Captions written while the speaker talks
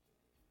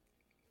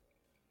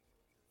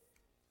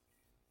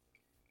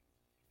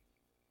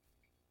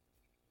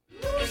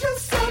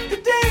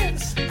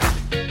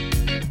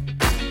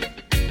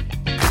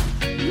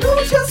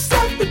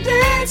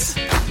dance.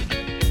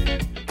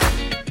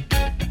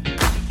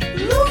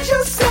 Lose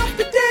yourself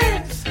to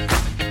dance.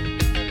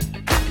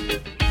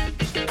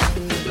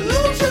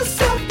 Lose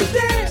yourself to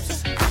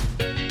dance.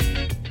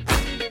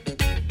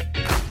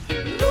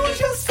 Lose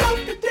yourself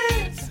to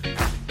dance.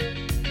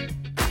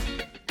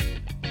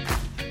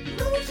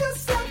 Lose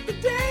yourself to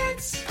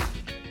dance.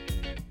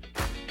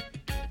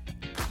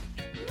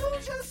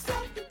 Lose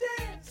yourself to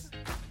dance.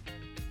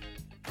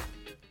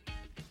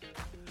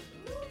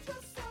 Lose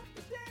yourself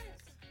to dance.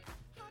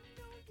 I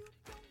know you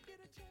don't get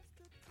a chance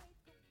to take a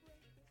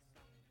break.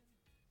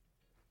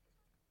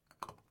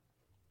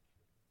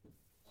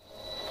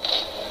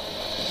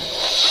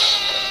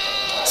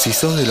 Si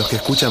sos de los que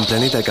escuchan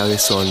Planeta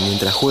Cabezón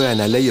mientras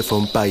juegan a Age of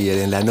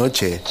Empires en la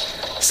noche,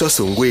 sos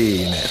un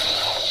winner.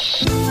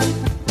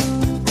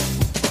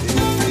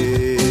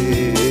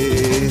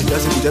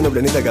 Estás escuchando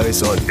Planeta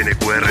Cabezón.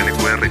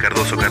 NQR,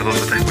 Cardoso,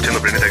 estás escuchando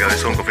Planeta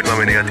Cabezón,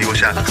 confirmame negativo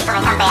ya.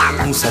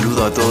 Un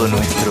saludo a todos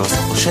nuestros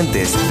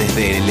oyentes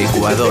desde el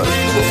Ecuador.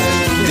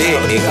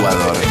 De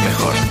Ecuador, es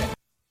mejor.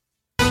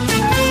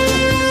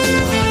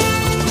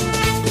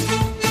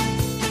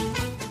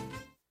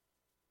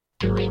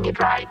 Doing it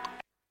right.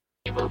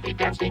 We'll be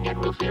dancing and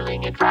we're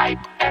feeling it right.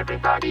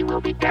 Everybody will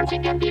be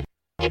dancing and be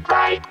it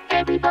right.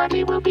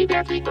 Everybody will be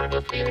dancing and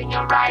we're feeling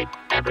alright.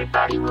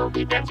 Everybody will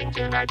be dancing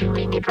tonight,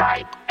 doing it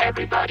right.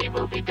 Everybody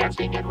will be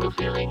dancing and we're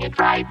feeling it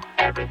right.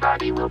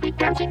 Everybody will be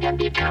dancing and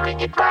be doing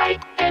it right.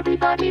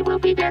 Everybody will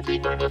be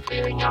dancing and we're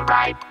feeling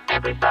alright.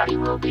 Everybody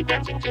will be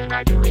dancing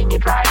tonight, doing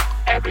it right.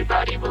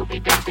 Everybody will be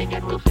dancing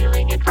and we're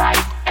feeling it right.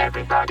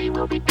 Everybody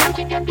will be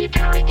dancing and be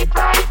doing it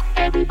right.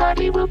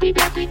 Everybody will be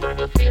dancing and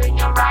we're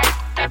feeling alright.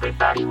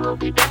 Everybody will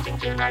be dancing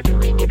tonight,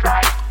 doing it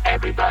right.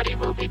 Everybody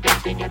will be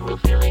dancing and we're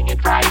feeling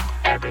it right.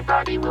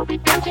 Everybody will be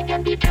dancing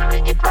and be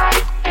doing it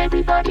right.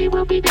 Everybody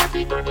will be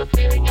dancing and we're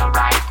feeling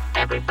alright.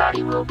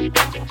 Everybody will be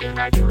dancing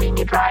tonight, doing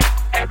it right.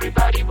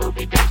 Everybody will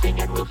be dancing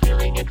and we're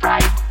feeling it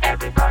right.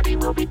 Everybody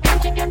will be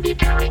dancing and be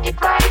doing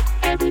it right.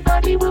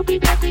 Everybody will be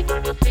dancing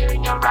and we're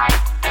feeling alright.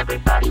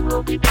 Everybody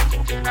will be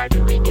dancing tonight,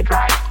 doing it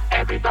right.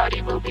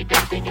 Everybody will be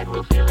dancing and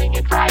we're feeling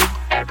it right.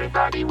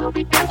 Everybody will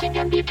be dancing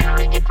and be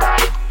doing it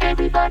right.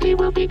 Everybody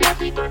will be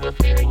dancing and we're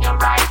feeling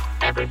alright.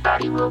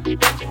 Everybody will be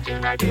dancing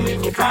tonight,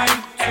 doing it right.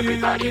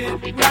 Everybody will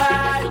be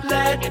dancing and we're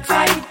feeling it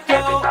right.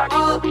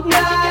 Everybody will be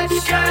dancing and be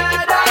doing it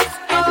right.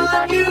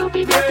 Everybody will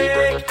be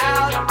dancing and we're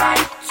feeling alright.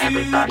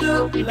 Everybody will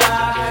be dancing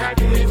tonight,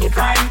 doing it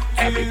right.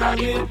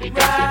 Everybody will be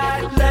dancing and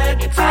we're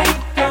feeling it right.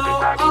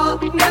 Everybody will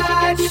be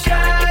dancing and be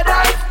doing it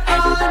right.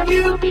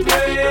 Everybody will be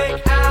dancing and we're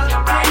feeling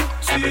alright.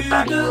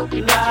 Everybody will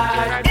be dancing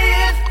tonight.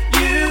 If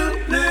you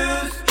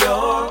lose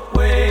your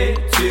way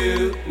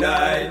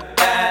tonight,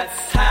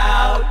 that's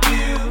how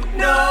you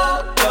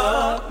know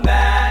the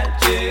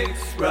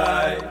magic's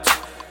right.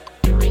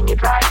 Doing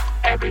it right.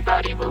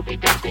 Everybody will be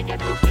dancing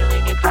and we're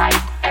feeling it right.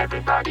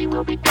 Everybody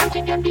will be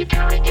dancing and be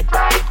doing it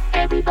right.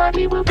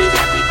 Everybody will be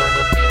dancing and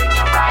we're feeling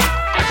alright.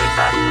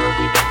 Everybody will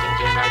be dancing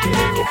tonight,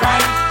 doing it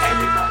right.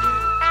 Everybody.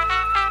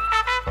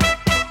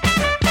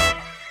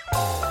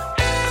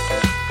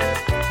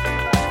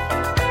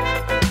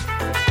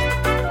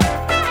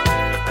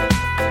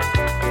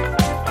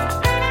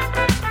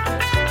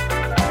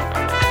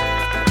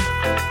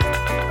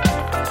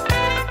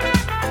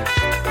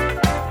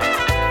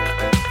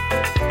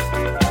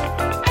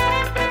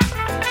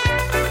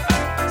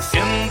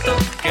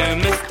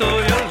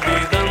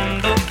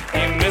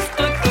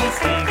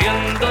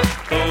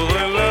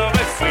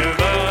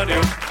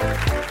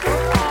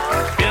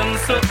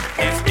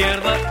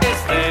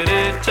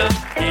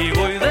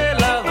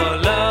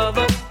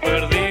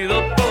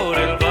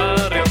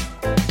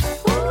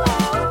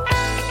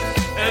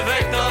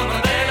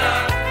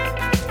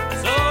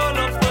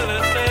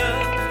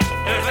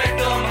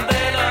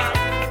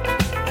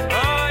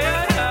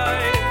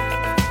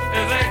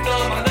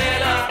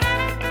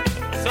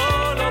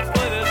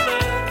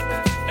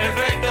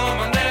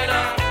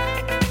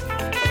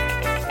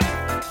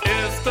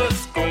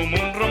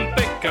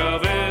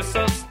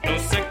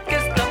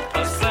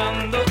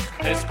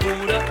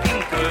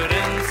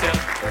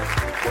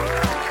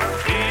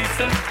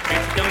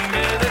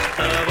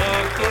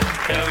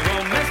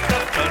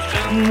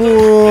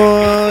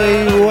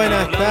 Muy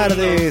buenas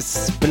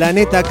tardes,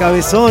 Planeta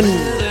Cabezón.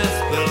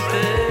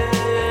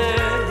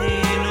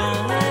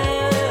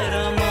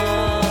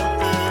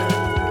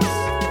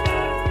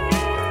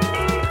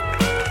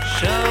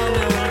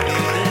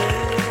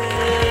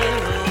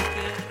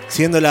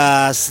 Siendo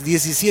las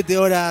 17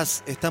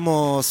 horas,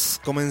 estamos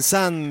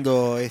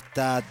comenzando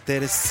esta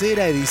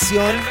tercera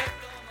edición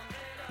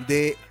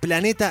de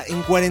Planeta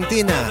en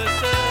Cuarentena.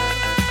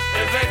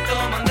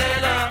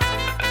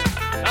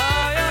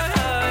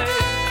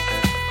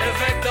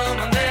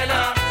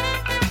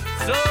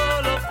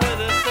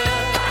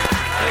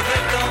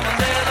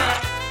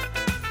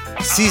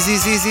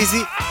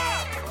 Sí.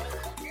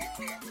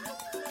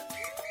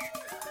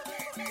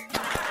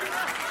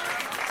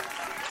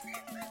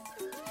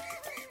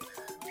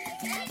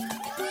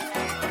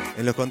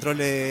 En los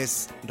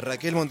controles,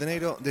 Raquel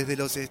Montenegro, desde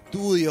los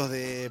estudios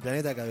de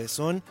Planeta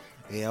Cabezón,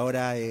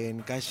 ahora en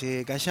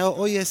calle Callao.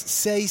 Hoy es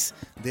 6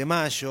 de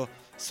mayo,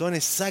 son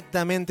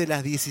exactamente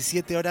las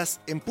 17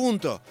 horas en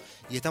punto.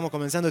 Y estamos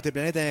comenzando este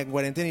Planeta en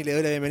Cuarentena y le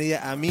doy la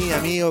bienvenida a mi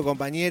amigo,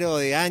 compañero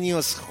de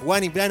años,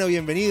 Juani Plano.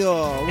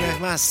 Bienvenido una vez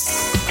más.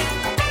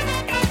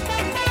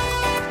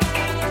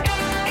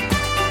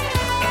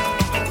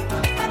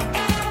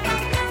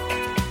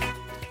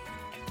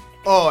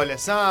 Hola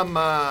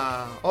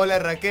Sanma, hola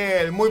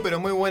Raquel, muy pero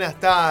muy buenas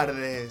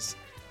tardes.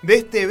 De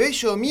este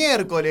bello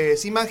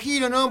miércoles,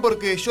 imagino, ¿no?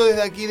 Porque yo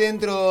desde aquí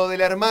dentro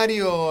del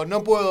armario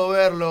no puedo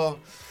verlo,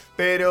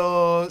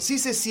 pero sí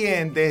se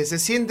siente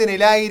en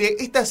el aire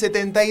estas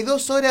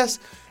 72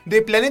 horas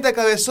de Planeta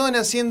Cabezón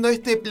haciendo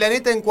este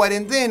Planeta en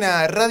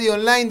Cuarentena, radio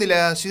online de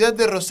la ciudad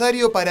de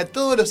Rosario para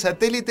todos los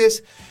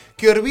satélites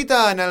que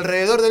orbitan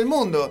alrededor del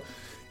mundo.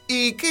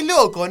 Y qué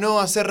loco,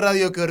 ¿no? Hacer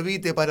radio que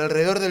orbite para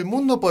alrededor del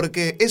mundo,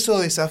 porque eso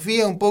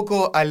desafía un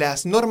poco a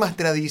las normas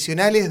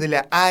tradicionales de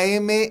la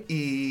AM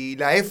y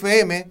la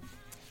FM.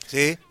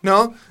 Sí.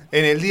 ¿No?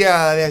 En el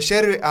día de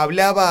ayer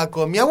hablaba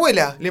con mi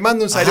abuela. Le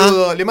mando un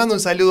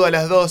saludo a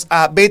las dos,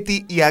 a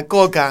Betty y a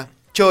Coca.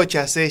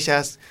 Chochas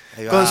ellas,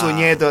 con su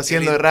nieto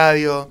haciendo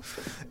radio.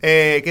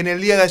 Que en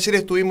el día de ayer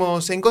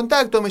estuvimos en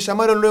contacto, me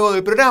llamaron luego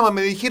del programa,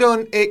 me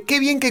dijeron qué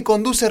bien que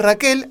conduce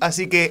Raquel,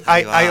 así que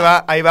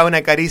ahí va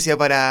una caricia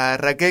para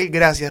Raquel.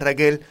 Gracias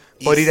Raquel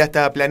por ir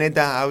hasta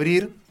Planeta a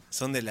abrir.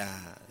 Son de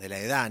la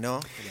edad, ¿no?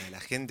 La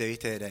gente,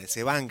 viste,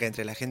 se banca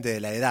entre la gente de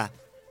la edad.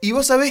 Y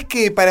vos sabés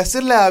que para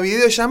hacer la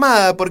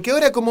videollamada, porque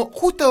ahora como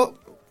justo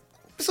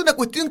es una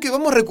cuestión que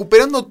vamos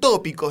recuperando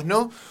tópicos,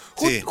 ¿no?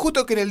 Sí.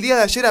 Justo que en el día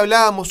de ayer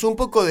hablábamos un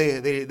poco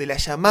de la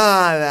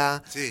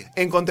llamada, sí,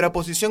 en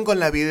contraposición con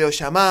la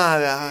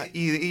videollamada, sí,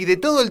 y de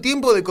todo el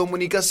tiempo de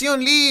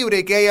comunicación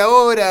libre que hay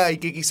ahora y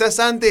que quizás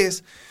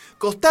antes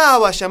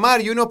costaba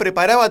llamar y uno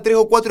preparaba 3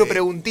 o 4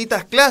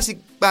 preguntitas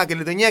clásicas que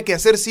le tenía que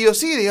hacer sí o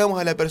sí,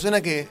 digamos, a la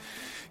persona que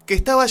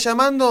estaba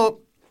llamando.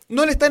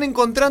 No le están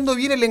encontrando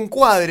bien el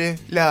encuadre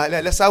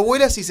las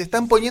abuelas y se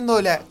están poniendo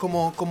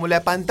como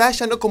la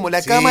pantalla, ¿no? Como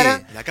la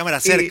cámara. La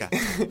cámara cerca.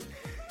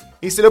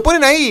 Y se lo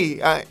ponen ahí,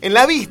 en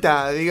la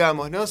vista,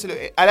 digamos, ¿no?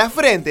 A la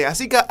frente.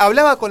 Así que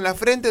hablaba con la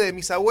frente de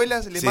mis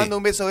abuelas, les mando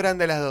un beso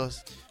grande a las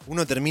dos.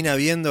 Uno termina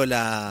viendo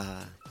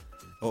la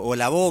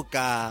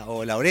boca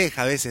o la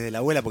oreja a veces de la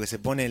abuela porque se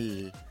pone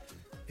el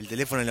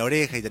teléfono en la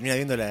oreja y termina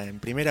viendo en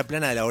primera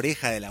plana de la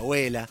oreja de la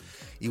abuela.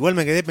 Igual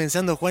me quedé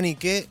pensando, Juani,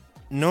 ¿qué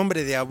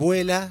nombre de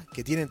abuela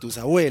que tienen tus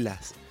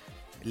abuelas?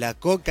 La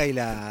Coca y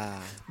la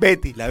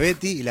Betty. La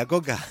Betty y la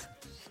Coca.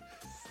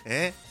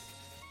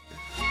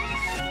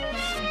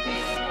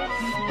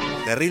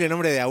 Terrible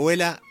nombre de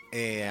abuela,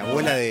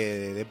 abuela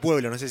de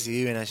pueblo, no sé si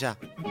viven allá.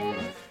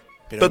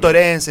 Pero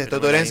Totorenses,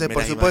 me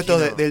por las supuesto,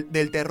 imagino.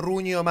 del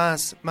terruño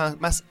más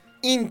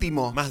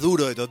íntimo. Más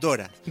duro de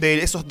Totora.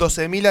 De esos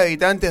 12.000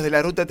 habitantes de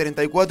la Ruta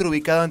 34,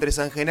 ubicado entre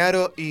San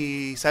Genaro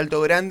y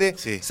Salto Grande,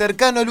 Sí.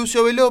 cercano a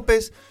Lucio B.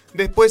 López.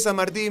 Después San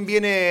Martín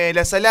viene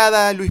La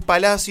Salada, Luis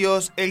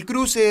Palacios, el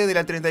cruce de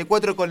la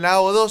 34 con la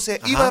AO12,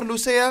 Ajá. Ibar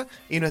Lucea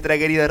y nuestra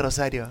querida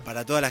Rosario.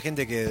 Para toda la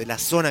gente de la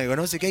zona que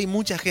conoce, que hay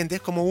mucha gente,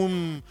 es como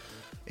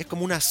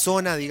una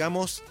zona,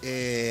 digamos,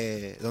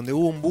 donde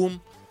hubo un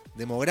boom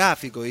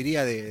demográfico,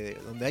 diría,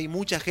 donde hay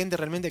mucha gente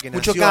realmente que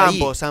Mucho nació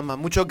campo, ahí. Sanma,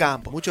 mucho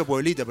campo. Mucho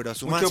pueblito, pero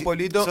sumás, Mucho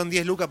pueblito. son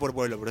 10 lucas por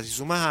pueblo, pero si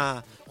sumás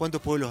a ¿cuántos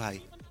pueblos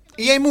hay?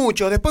 Y hay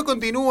muchos. Después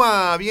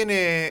continúa,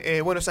 viene,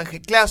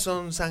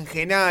 Clason, San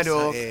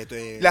Genaro,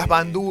 Las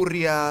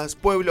Bandurrias,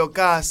 Pueblo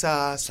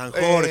Casas, San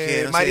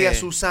Jorge, no María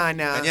sé.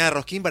 Susana. ¿Cañada de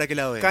Rosquín para qué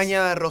lado es?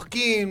 Caña de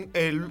Rosquín,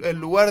 el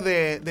lugar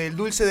del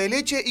dulce de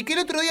leche. Y que el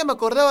otro día me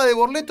acordaba de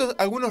Borleto,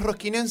 algunos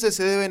rosquinenses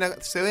se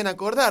deben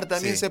acordar.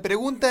 También Sí. se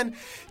preguntan,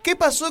 ¿qué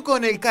pasó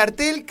con el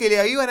cartel que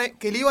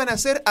le iban a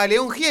hacer a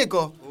León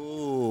Gieco?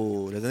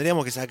 Lo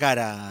tendríamos que sacar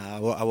a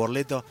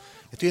Borleto.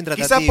 Estoy en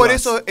tratativas. Quizás por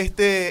eso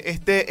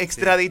esté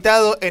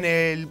extraditado en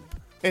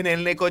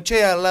el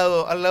Necochea al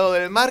lado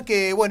del mar,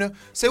 que bueno,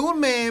 según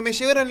me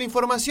llegaron la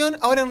información,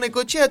 ahora en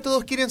Necochea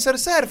todos quieren ser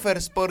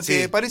surfers,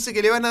 porque Sí. parece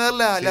que le van a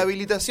dar Sí. la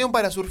habilitación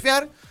para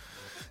surfear.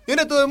 Y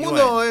ahora todo el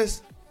mundo bueno,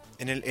 es...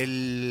 En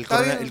el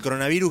Está bien.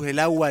 coronavirus, el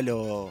agua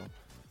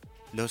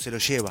se lo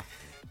lleva.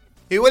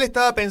 Igual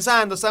estaba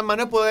pensando, Sanma,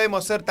 no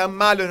podemos ser tan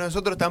malos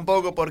nosotros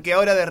tampoco, porque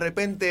ahora de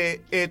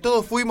repente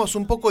todos fuimos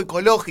un poco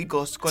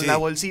ecológicos con Sí. la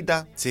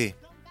bolsita. Sí.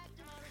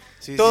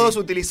 Sí, Todos sí.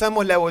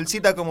 utilizamos la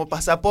bolsita como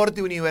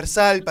pasaporte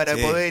universal para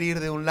Sí. poder ir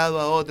de un lado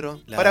a otro.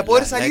 Para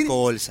poder La salir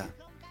ecobolsa.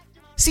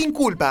 sin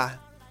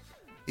culpa.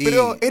 Y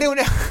Pero era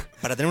una...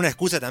 para tener una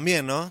excusa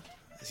también, ¿no?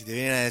 Si te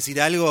vienen a decir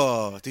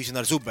algo, estoy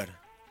yendo al súper.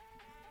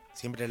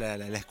 Siempre la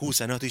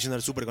excusa, ¿no? Estoy yendo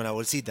al súper con la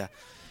bolsita.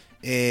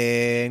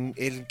 En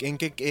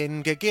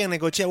Quequén,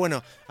 Necochea,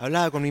 bueno,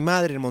 hablaba con mi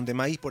madre, en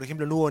Montemaíz, por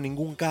ejemplo, no hubo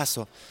ningún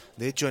caso.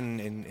 De hecho,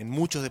 en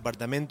muchos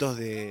departamentos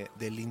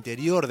del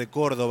interior de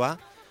Córdoba,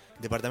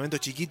 departamentos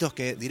chiquitos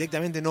que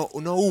directamente no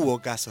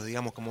hubo casos,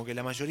 digamos, como que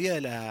la mayoría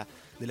de la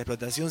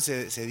explotación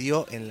se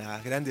dio en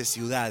las grandes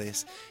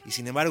ciudades. Y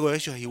sin embargo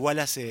ellos igual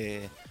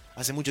hace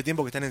hace mucho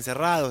tiempo que están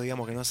encerrados,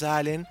 digamos que no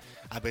salen,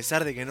 a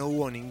pesar de que no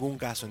hubo ningún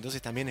caso.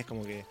 Entonces también es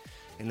como que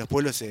en los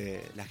pueblos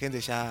la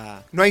gente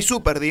ya... No hay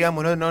súper,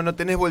 digamos, no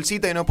tenés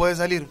bolsita y no podés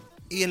salir.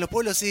 Y en los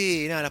pueblos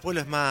sí, no, en los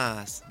pueblos es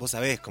más... Vos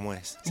sabés cómo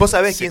es. Vos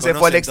sabés quién se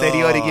fue al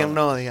exterior y todos. quién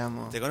no,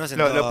 digamos. Te conocen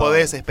Lo todos.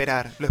 podés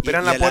esperar. Lo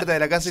esperás en la puerta de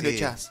la casa y lo sí,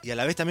 echás. Y a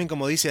la vez también,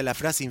 como dice la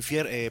frase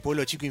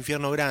pueblo chico,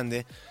 infierno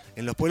grande,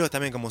 en los pueblos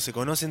también, como se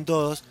conocen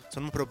todos,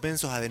 son más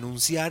propensos a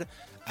denunciar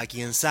a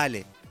quien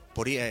sale.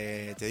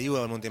 Te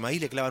digo, en Montemaíz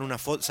le clavan una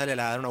foto, sale a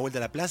dar una vuelta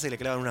a la plaza y le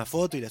clavan una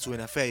foto y la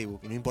suben a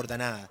Facebook, y no importa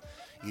nada.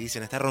 Y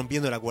dicen, está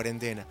rompiendo la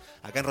cuarentena.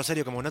 Acá en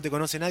Rosario, como no te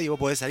conoce nadie, vos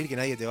podés salir que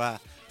nadie te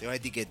va a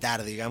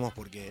etiquetar, digamos,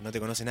 porque no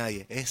te conoce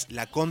nadie. Es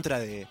la contra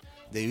de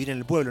vivir en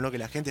el pueblo, ¿no? Que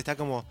la gente está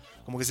como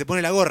que se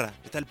pone la gorra,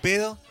 está el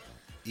pedo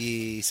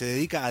y se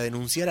dedica a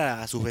denunciar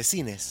a sus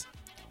vecines.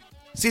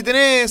 Si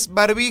tenés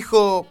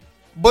barbijo,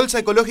 bolsa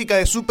ecológica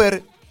de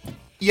súper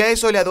y a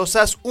eso le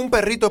adosás un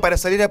perrito para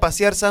salir a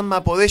pasear,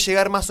 Sanma, podés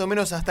llegar más o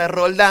menos hasta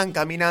Roldán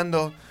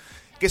caminando.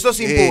 Que sos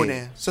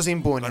impune.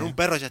 Con un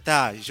perro ya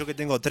está. Y yo que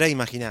tengo 3,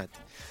 imagínate.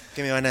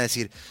 ¿Qué me van a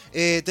decir?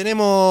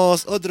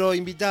 Tenemos otro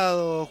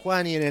invitado,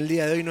 Juani, en el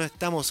día de hoy no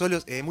estamos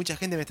solos. Mucha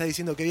gente me está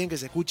diciendo qué bien que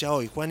se escucha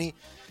hoy. Juani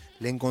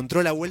le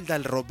encontró la vuelta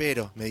al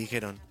ropero, me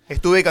dijeron.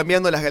 Estuve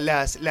cambiando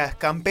las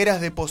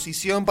camperas de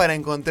posición para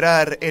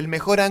encontrar el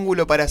mejor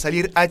ángulo para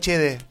salir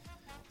HD.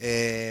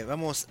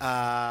 Vamos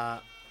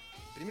a...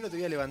 Primero te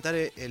voy a levantar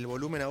el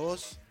volumen a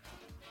vos.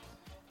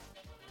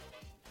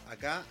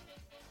 Acá.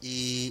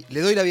 Y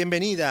le doy la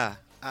bienvenida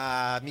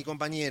a mi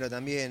compañero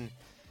también,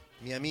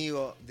 mi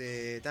amigo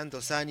de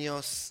tantos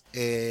años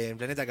en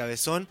Planeta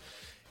Cabezón,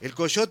 el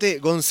coyote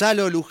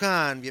Gonzalo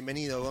Luján.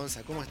 Bienvenido,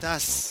 Gonza, ¿cómo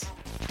estás?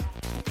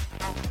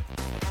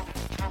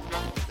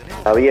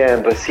 Está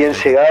bien, recién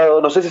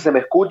llegado. No sé si se me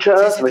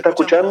escucha, Sí, ¿se me está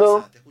escuchando?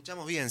 Gonza, te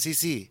escuchamos bien,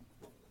 sí.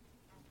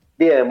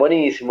 Bien,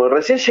 buenísimo.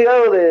 Recién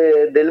llegado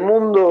del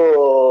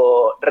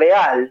mundo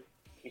real,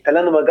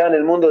 instalándome acá en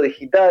el mundo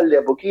digital de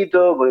a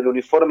poquito, con el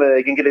uniforme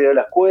de quién quiere ir a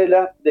la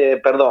escuela.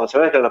 Perdón, se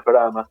me mezclan los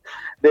programas.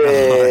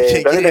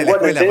 ¿Quién quiere ir a la escuela?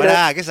 Cuarentena.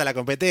 Pará, que esa es la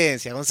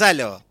competencia,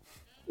 Gonzalo.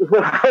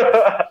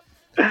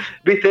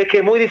 Viste, es que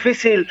es muy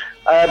difícil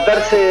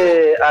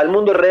adaptarse al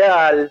mundo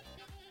real.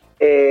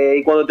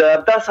 Y cuando te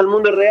adaptás al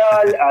mundo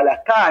real, a las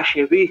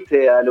calles,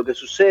 viste, a lo que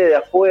sucede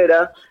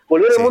afuera,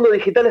 volver al mundo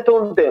digital es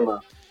todo un tema.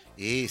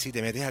 Y sí,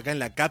 te metés acá en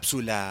la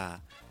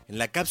cápsula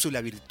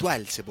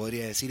virtual, se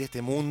podría decir,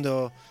 este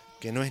mundo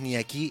que no es ni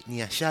aquí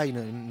ni allá y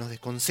nos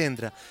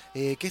desconcentra.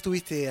 ¿Qué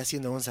estuviste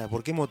haciendo, Gonzalo?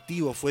 ¿Por qué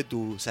motivo fue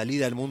tu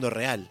salida al mundo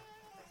real?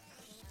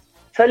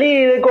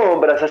 Salí de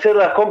compras, hacer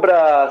las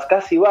compras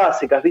casi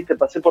básicas, viste,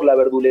 pasé por la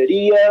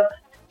verdulería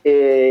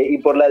y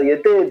por la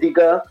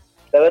dietética.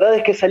 La verdad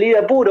es que salí de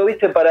apuro,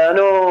 viste, para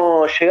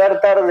no llegar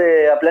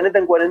tarde a Planeta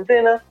en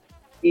cuarentena.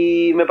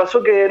 Y me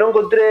pasó que no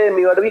encontré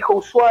mi barbijo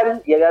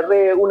usual y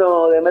agarré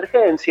uno de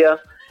emergencia,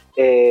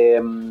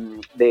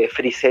 de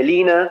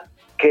friselina,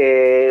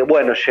 que,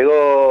 bueno,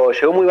 llegó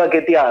muy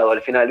baqueteado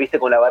al final, viste,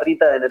 con la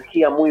barrita de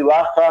energía muy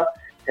baja,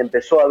 se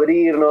empezó a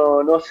abrir,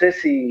 no sé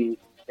si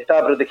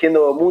estaba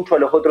protegiendo mucho a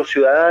los otros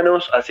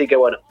ciudadanos, así que,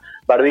 bueno,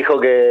 barbijo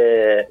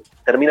que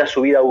termina su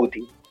vida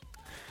útil.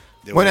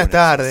 Buenas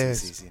tardes.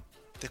 Sí.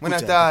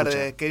 Buenas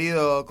tardes,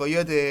 querido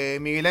coyote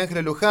Miguel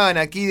Ángel Luján,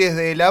 aquí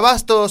desde el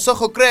Abasto,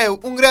 Soho Creu.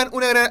 Un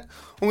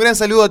gran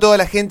saludo a toda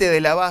la gente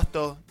del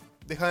Abasto.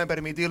 Déjame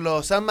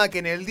permitirlo, Sanma, que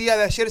en el día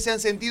de ayer se han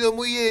sentido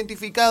muy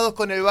identificados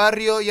con el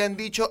barrio y han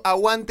dicho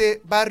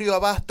aguante barrio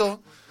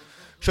Abasto.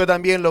 Yo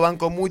también lo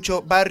banco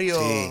mucho, barrio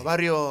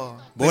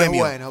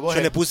bohemio. Bueno.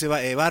 Yo le puse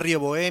barrio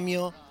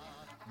bohemio,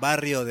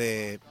 barrio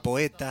de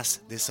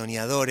poetas, de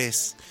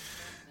soñadores,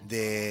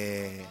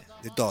 de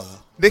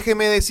todo.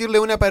 Déjeme decirle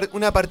una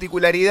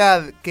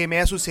particularidad que me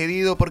ha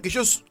sucedido, porque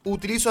yo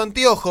utilizo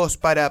anteojos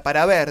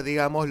para ver,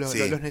 digamos, los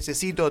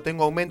necesito,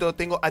 tengo aumento,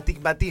 tengo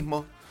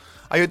astigmatismo.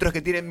 Hay otros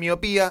que tienen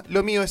miopía,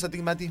 lo mío es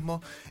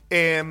astigmatismo.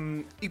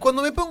 Y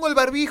cuando me pongo el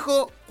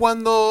barbijo,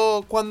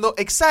 cuando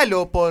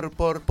exhalo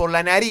por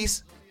la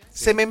nariz,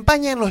 se me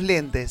empañan los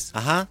lentes.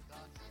 Ajá.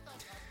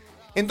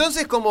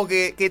 Entonces como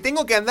que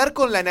tengo que andar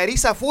con la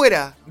nariz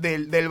afuera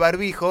del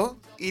barbijo.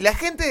 Y la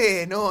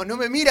gente no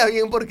me mira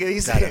bien porque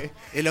dice... Claro,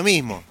 es lo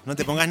mismo, no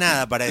te pongas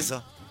nada para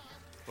eso.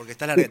 Porque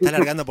está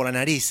largando por la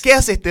nariz. ¿Qué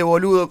hace este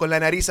boludo con la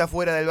nariz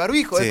afuera del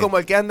barbijo? Sí. Es como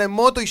el que anda en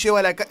moto y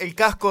lleva el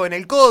casco en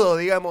el codo,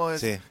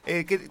 digamos. Sí.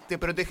 Que te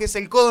proteges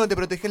el codo, no te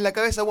proteges la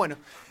cabeza. Bueno,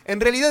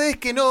 en realidad es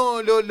que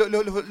no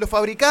los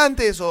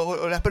fabricantes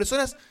o las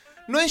personas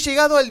no han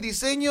llegado al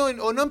diseño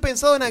o no han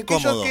pensado en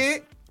aquello Cómodo.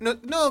 que...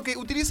 que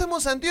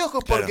utilizamos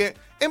anteojos, Claro. Porque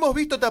hemos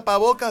visto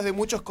tapabocas de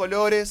muchos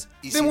colores,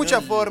 Y de si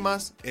muchas no,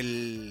 formas.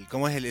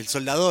 ¿Cómo es el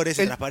soldador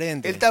ese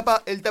transparente? El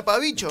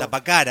tapabicho. El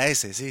tapacara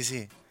ese,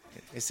 sí.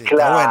 Ese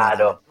Claro. está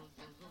bueno.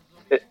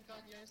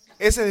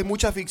 Ese es de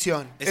mucha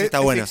ficción. Ese está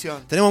es bueno.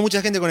 ficción. Tenemos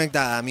mucha gente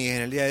conectada, Miguel,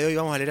 en el día de hoy.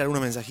 Vamos a leer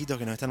algunos mensajitos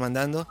que nos están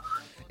mandando.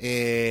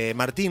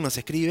 Martín nos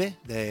escribe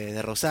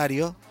de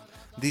Rosario.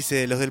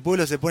 Dice, los del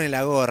pueblo se ponen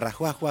la gorra.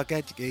 Juá,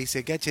 que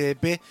dice que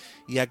HDP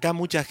y acá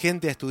mucha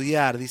gente a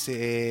estudiar.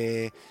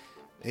 Dice,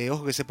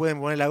 Ojo que se pueden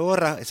poner la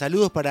gorra.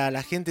 Saludos para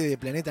la gente de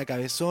Planeta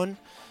Cabezón.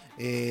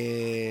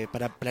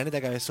 Para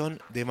Planeta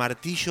Cabezón de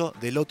Martillo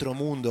del Otro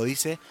Mundo,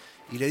 dice.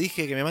 Y le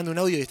dije que me mande un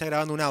audio y está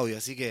grabando un audio,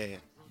 así que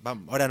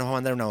ahora nos va a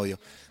mandar un audio.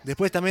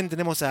 Después también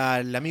tenemos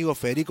al amigo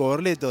Federico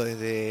Borleto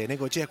desde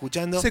Necochea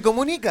escuchando. ¿Se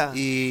comunica?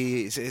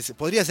 Y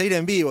podría seguir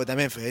en vivo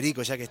también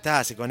Federico, ya que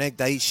está, se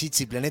conecta ahí.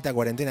 Jitsi Planeta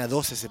Cuarentena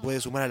 12 se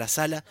puede sumar a la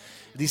sala.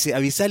 Dice,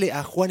 avisale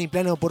a Juani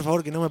Plano, por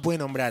favor, que no me puede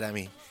nombrar a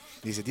mí.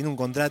 Dice, tiene un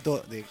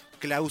contrato de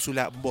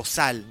cláusula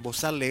bozal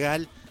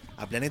legal.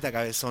 A Planeta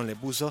Cabezón le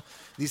puso.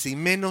 Dice, y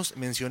menos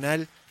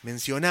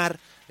mencionar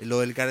lo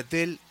del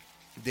cartel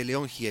de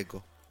León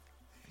Gieco.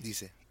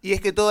 Dice. Y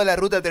es que toda la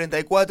ruta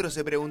 34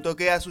 se preguntó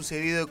qué ha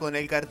sucedido con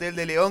el cartel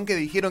de León, que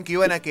dijeron que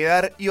iba a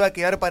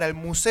quedar para el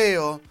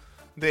museo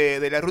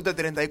de la ruta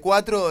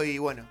 34 y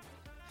bueno.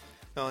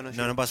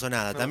 No pasó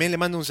nada. No. También le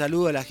mando un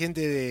saludo a la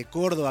gente de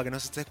Córdoba que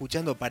nos está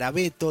escuchando. Para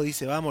Beto,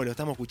 dice, vamos, lo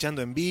estamos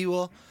escuchando en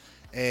vivo.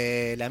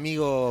 El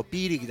amigo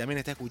Piri, que también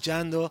está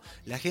escuchando.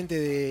 La gente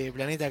de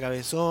Planeta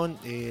Cabezón,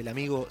 el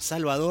amigo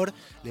Salvador,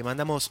 le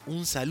mandamos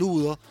un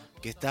saludo,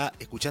 que está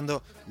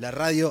escuchando la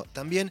radio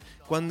también,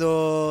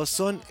 cuando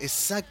son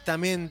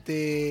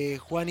exactamente,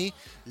 Juani,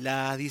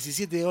 las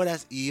 17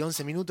 horas y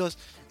 11 minutos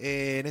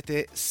en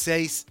este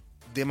 6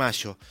 de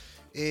mayo.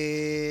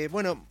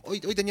 Bueno, hoy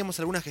teníamos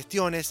algunas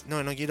gestiones,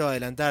 no quiero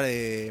adelantar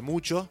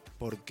mucho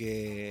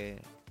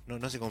porque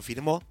no se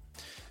confirmó,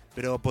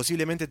 pero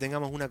posiblemente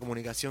tengamos una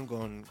comunicación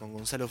con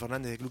Gonzalo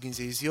Fernández del Club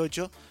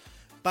 1518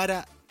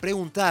 para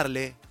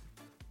preguntarle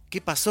qué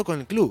pasó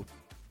con el club.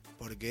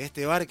 Porque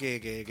este bar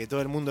que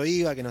todo el mundo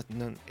iba, que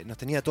nos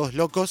tenía todos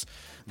locos,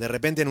 de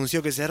repente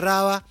anunció que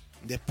cerraba,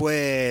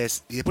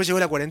 después llegó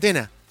la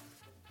cuarentena.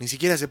 Ni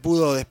siquiera se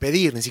pudo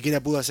despedir, ni siquiera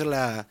pudo hacer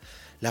la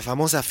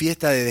famosa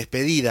fiesta de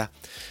despedida.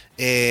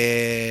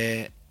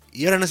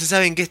 Y ahora no se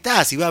sabe en qué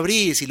está, si va a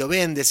abrir, si lo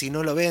vende, si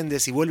no lo vende,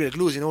 si vuelve el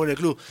club, si no vuelve el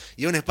club.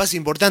 Y es un espacio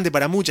importante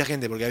para mucha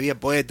gente, porque había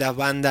poetas,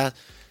 bandas,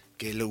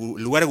 que el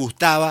lugar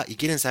gustaba y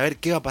quieren saber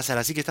qué va a pasar.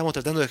 Así que estamos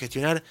tratando de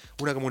gestionar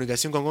una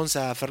comunicación con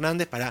Gonza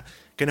Fernández para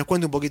que nos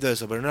cuente un poquito de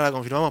eso, pero no la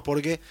confirmamos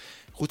porque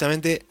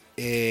justamente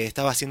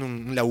estaba haciendo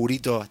un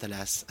laburito hasta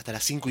las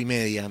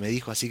 5:30, me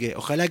dijo. Así que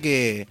ojalá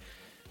que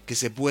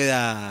se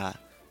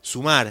pueda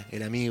sumar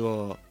el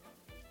amigo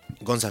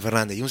Gonza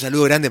Fernández. Y un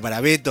saludo grande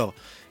para Beto,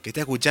 que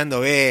está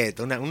escuchando.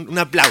 Beto, un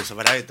aplauso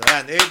para Beto.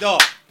 Grande, Beto.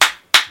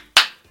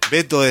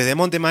 Beto desde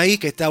Monte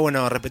Maíz, que está,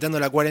 respetando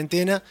la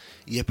cuarentena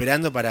y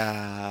esperando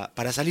para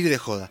salir de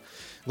joda.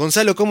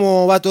 Gonzalo,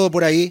 ¿cómo va todo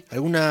por ahí?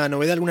 ¿Alguna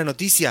novedad, alguna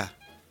noticia?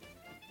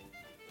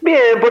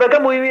 Bien, por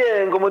acá muy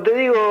bien. Como te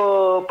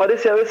digo,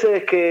 parece a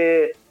veces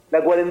que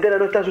la cuarentena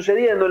no está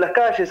sucediendo en las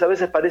calles, a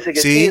veces parece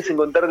que sí, sin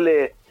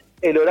encontrarle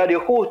el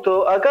horario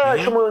justo. Acá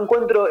yo me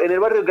encuentro en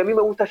el barrio que a mí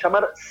me gusta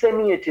llamar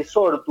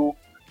Semi-Echesortu,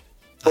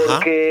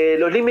 porque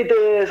los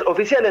límites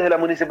oficiales de la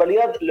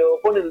municipalidad lo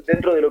ponen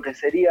dentro de lo que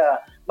sería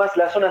más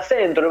la zona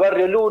centro, el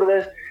barrio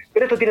Lourdes,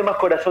 pero esto tiene más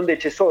corazón de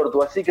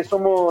Echesortu, así que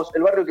somos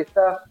el barrio que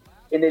está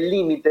en el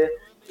límite.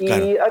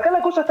 Y acá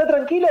la cosa está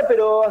tranquila,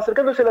 pero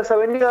acercándose a las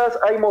avenidas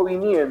hay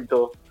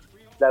movimiento,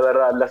 la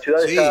verdad, la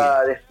ciudad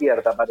está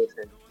despierta,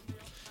 parece.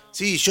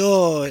 Sí,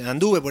 yo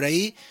anduve por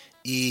ahí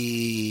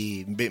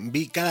y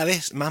vi cada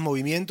vez más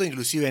movimiento,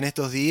 inclusive en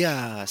estos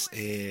días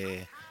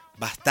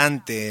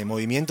bastante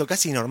movimiento,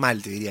 casi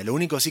normal te diría. Lo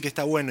único sí que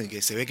está bueno y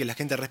que se ve que la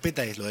gente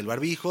respeta es lo del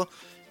barbijo,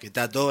 que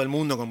está todo el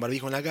mundo con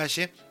barbijo en la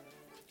calle,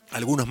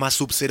 algunos más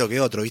sub-cero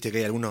que otros, viste que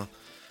hay algunos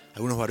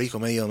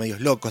barbijos medios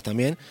locos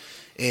también.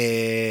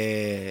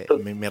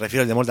 Me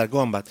refiero al de Mortal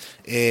Kombat.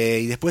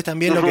 Y después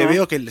también lo que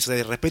veo es que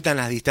se respetan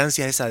las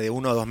distancias esas de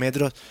 1 o 2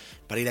 metros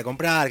para ir a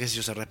comprar, que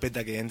se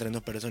respeta que entren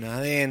 2 personas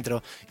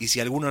adentro, y si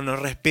alguno no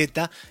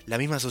respeta, la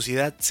misma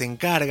sociedad se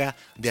encarga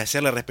de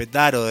hacerle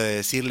respetar o de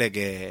decirle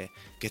que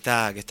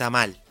está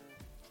mal.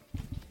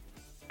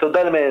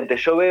 Totalmente,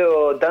 yo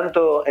veo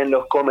tanto en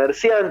los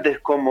comerciantes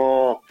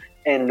como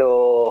en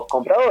los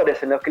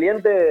compradores, en los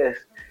clientes,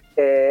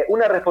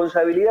 una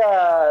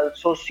responsabilidad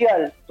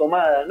social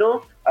tomada,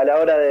 ¿no? A la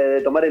hora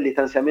de tomar el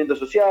distanciamiento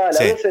social.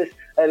 A veces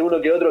hay alguno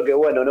que otro que,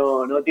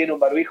 no tiene un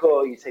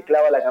barbijo y se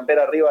clava la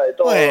campera arriba de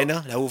todo.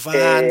 Bueno, la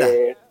bufanda.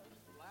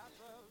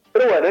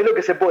 Pero bueno, es lo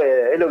que se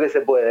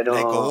puede, ¿no?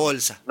 La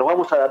ecobolsa. Nos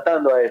vamos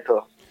adaptando a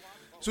esto.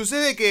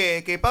 Sucede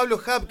que Pablo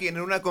Hapkin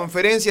en una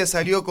conferencia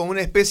salió con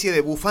una especie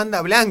de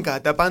bufanda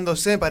blanca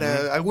tapándose.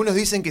 Algunos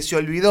dicen que se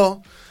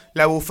olvidó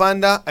la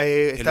bufanda,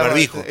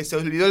 se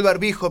olvidó el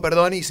barbijo,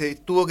 y se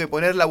tuvo que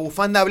poner la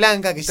bufanda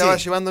blanca que estaba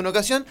llevando en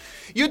ocasión.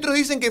 Y otros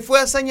dicen que fue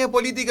hazaña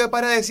política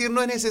para decir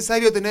no es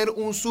necesario tener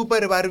un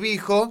super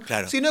barbijo,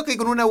 sino que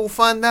con una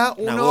bufanda,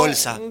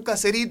 bolsa, un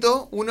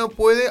caserito, uno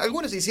puede.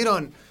 Algunos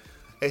hicieron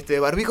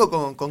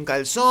barbijo con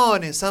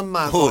calzones,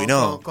 Sanma,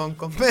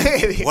 con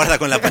media. Guarda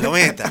con la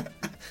palometa.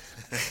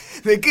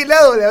 ¿De qué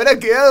lado le habrá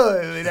quedado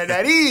de la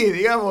nariz,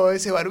 digamos,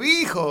 ese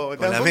barbijo?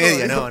 Con la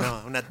media,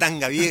 una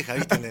tanga vieja,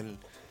 ¿viste?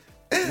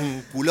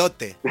 un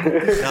culote.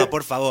 No,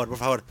 por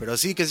favor. Pero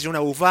sí, qué sé yo, una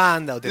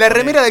bufanda. O te La pones-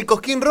 remera del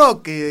Cosquín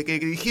Rock, que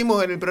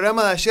dijimos en el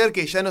programa de ayer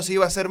que ya no se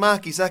iba a hacer más,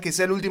 quizás que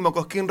sea el último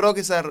Cosquín Rock,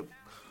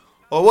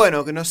 o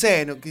bueno, que no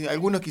sé, que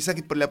algunos quizás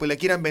que la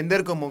quieran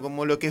vender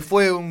como lo que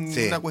fue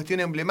Sí. una cuestión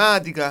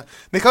emblemática.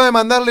 Déjame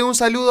mandarle un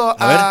saludo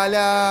A a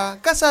la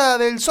Casa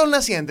del Sol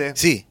Naciente.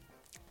 Sí.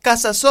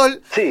 Casa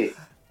Sol. Sí.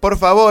 Por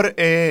favor,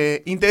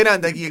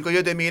 integrante aquí, el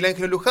Coyote Miguel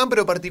Ángel Luján,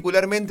 pero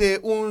particularmente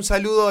un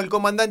saludo al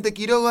comandante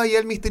Quiroga y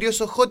al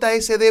misterioso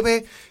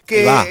JSDB que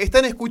Ahí va.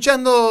 están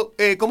escuchando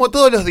como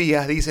todos los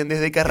días, dicen,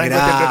 desde que arrancó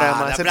este programa.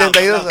 Grande,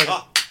 72 aplauso,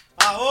 horas.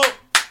 ¡Bravo!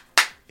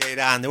 Qué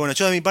grande. Bueno,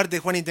 yo de mi parte,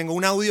 Juani, tengo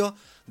un audio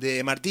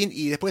de Martín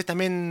y después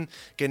también,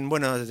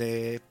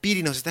 de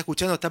Piri nos está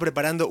escuchando, está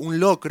preparando un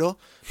locro,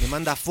 me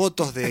manda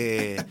fotos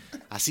de,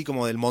 así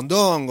como del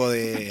mondongo,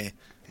 del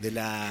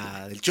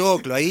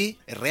choclo ahí,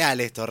 es real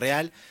esto,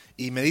 real,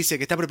 y me dice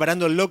que está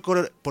preparando el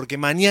locro porque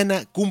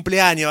mañana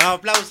cumpleaños. ¡Vamos,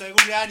 aplauso de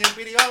cumpleaños,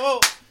 Piri, vamos!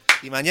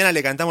 Y mañana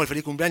le cantamos el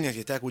feliz cumpleaños si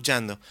está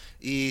escuchando.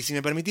 Y si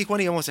me permitís, Juan,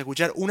 y vamos a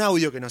escuchar un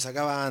audio que nos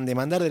acaban de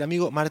mandar del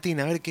amigo Martín,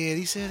 a ver qué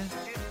dice.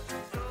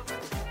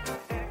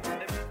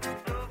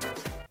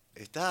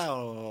 ¿Está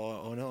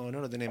o no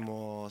lo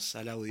tenemos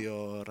al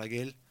audio,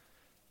 Raquel?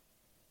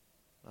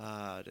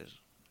 A ver.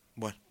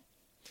 Bueno.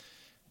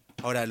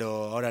 Ahora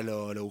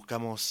lo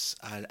buscamos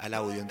al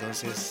audio,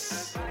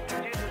 entonces.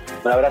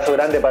 Un abrazo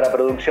grande para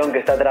producción que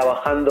está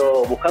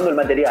trabajando, buscando el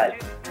material.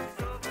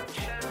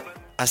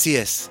 Así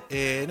es.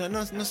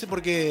 No sé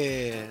por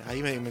qué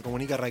ahí me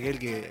comunica Raquel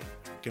que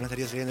no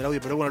estaría saliendo el audio,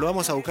 pero bueno, lo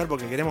vamos a buscar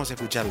porque queremos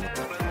escucharlo.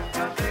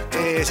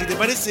 Si te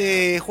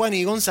parece, Juan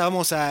y Gonza,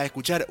 vamos a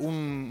escuchar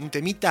un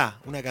temita,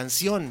 una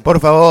canción. Por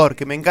favor,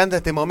 que me encanta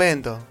este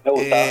momento. Me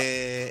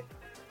gusta.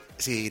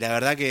 Sí, la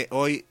verdad que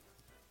hoy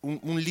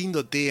un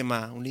lindo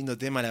tema,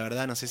 la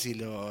verdad, no sé si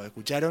lo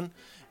escucharon.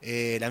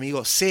 El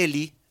amigo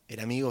Celi,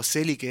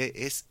 que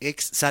es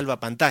ex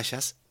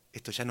Salvapantallas.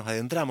 Esto ya nos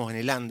adentramos en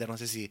el under, no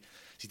sé si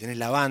tenés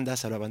la banda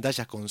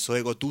Salvapantallas con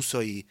Zoe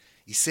Gotuso y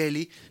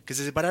Celi, que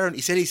se separaron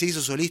y Celi se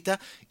hizo solista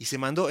y se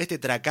mandó este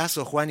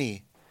tracazo,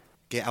 Juani,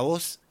 que a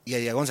vos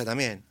y a Gonza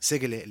también, sé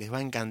que les va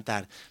a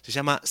encantar. Se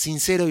llama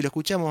Sincero y lo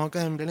escuchamos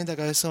acá en Planeta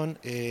Cabezón.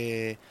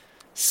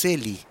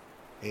 Celi,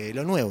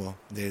 lo nuevo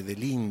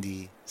del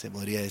indie, se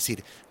podría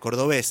decir.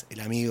 Cordobés, el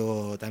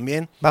amigo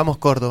también. Vamos,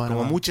 Córdoba. Como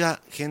nomás.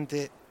 mucha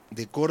gente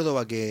de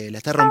Córdoba que la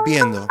está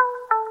rompiendo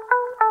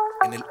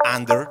en el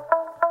under.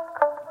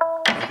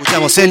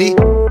 Escuchamos Celi.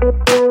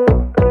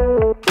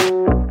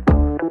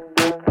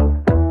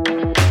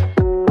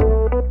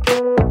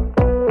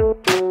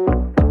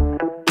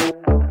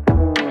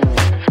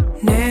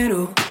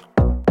 Enero,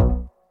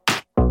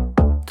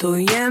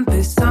 estoy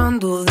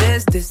empezando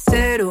desde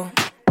cero.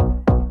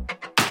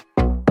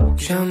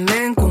 Ya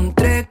me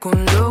encontré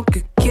con lo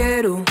que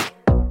quiero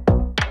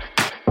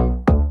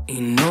y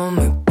no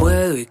me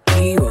puedo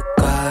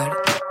equivocar.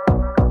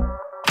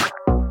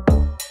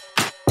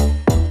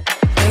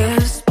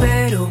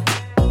 Espero,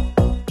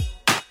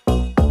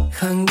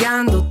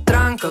 jangueando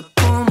tranca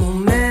como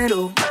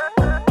mero,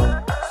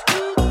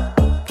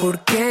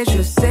 porque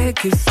yo sé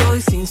que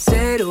soy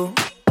sincero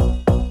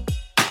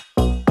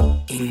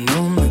y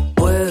no me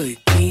puedo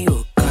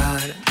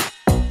equivocar.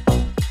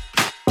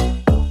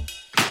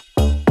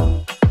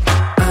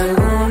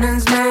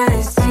 Algunas me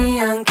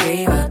decían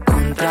que iba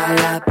contra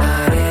la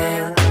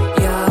pared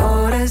y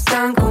ahora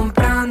están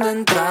comprando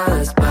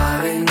entradas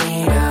para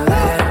venir a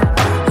ver.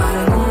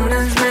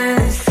 Algunas me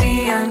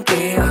decían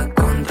que iba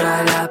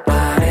contra la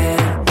pared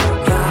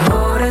y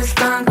ahora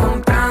están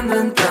comprando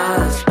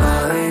entradas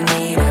para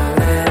venir a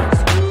ver.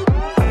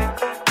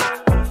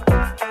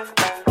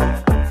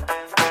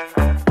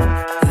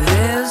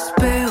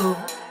 Despego,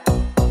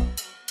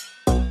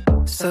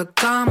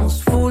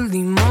 sacamos full,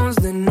 dimos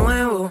de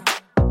nuevo.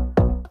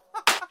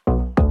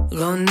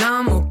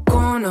 Ganamos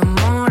con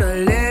amor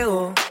al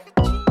ego.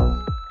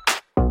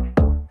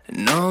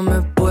 No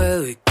me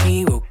puedo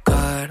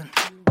equivocar.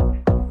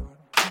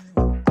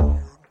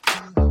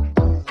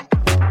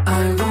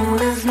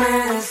 Algunas me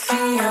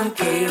decían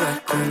que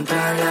iba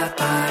contra la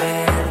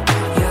pared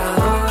y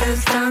ahora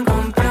están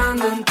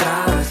comprando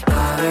entradas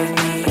para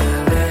venir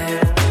a ver.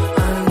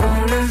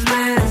 Algunas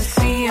me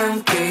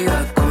decían que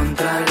iba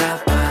contra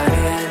la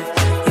pared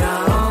y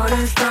ahora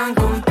están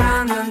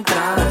comprando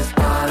entradas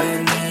para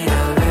venir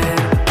a ver.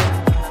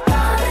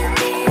 Pa'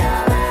 venir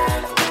a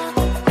ver,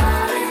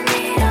 pa'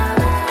 venir a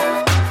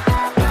ver,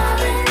 pa'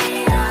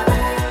 venir a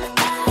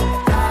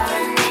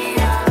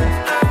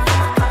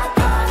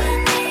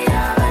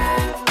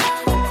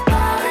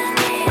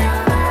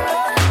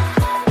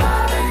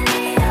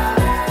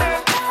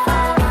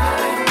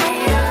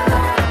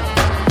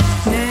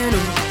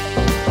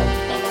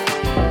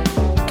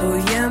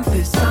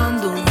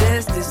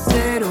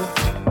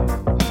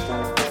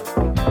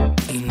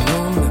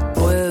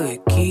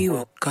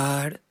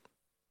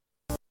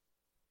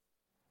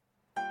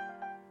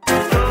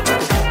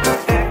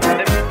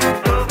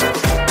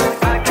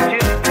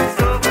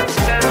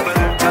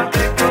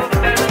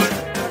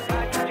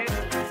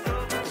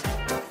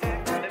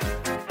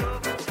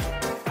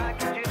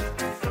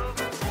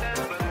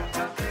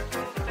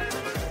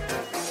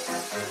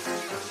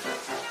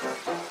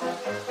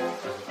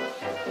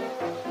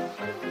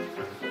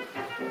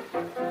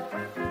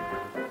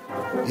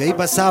Y ahí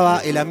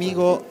pasaba el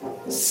amigo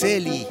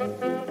Celi.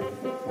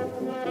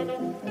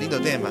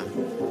 Lindo tema.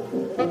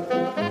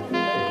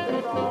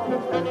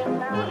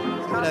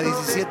 Siendo las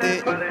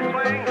 17.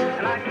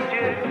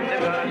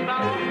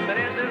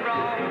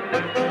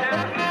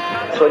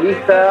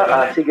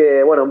 Solista, así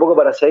que bueno, un poco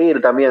para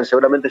seguir también.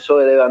 Seguramente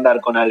Zoe debe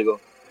andar con algo.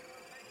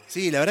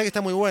 Sí, la verdad que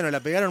está muy bueno. La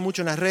pegaron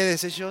mucho en las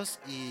redes ellos.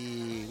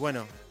 Y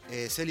bueno,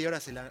 Celi ahora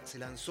se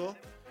lanzó.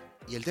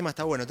 Y el tema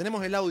está bueno.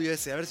 Tenemos el audio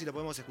ese, a ver si lo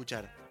podemos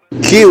escuchar.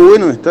 Qué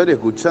bueno estar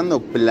escuchando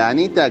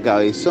Planeta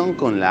Cabezón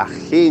con la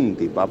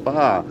gente,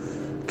 papá.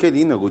 Qué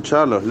lindo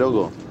escucharlos,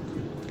 loco.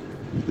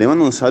 Le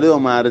mando un saludo a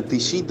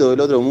Martillito del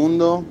otro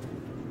mundo,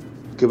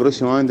 que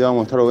próximamente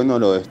vamos a estar volviendo a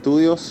los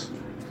estudios.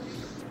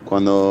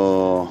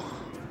 Cuando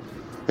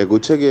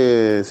escuché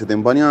que se te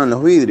empañaban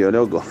los vidrios,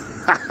 loco.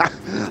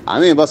 A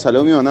mí me pasa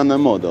lo mismo andando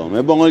en moto.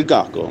 Me pongo el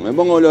casco, me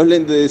pongo los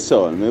lentes de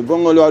sol, me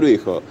pongo el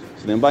barbijo.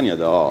 Se te empaña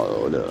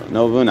todo, boludo.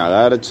 No veo una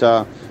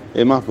garcha.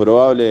 Es más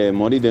probable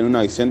morir en un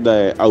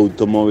accidente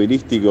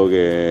automovilístico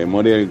que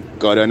morir del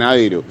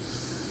coronavirus.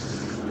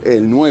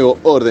 El nuevo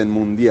orden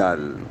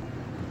mundial.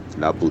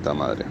 La puta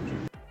madre.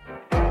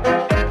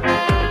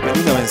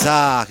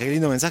 Qué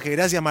lindo mensaje.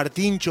 Gracias,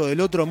 Martincho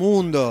del otro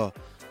mundo,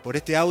 por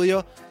este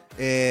audio.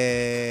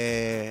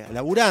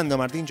 Laburando,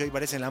 Martincho, ahí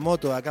parece en la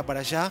moto de acá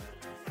para allá.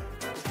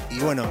 Y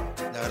bueno,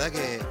 la verdad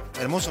que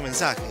hermoso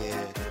mensaje.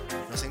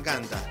 Nos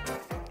encanta.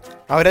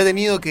 Habrá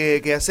tenido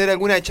que hacer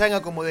alguna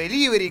changa como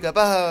delivery,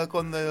 capaz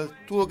cuando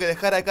tuvo que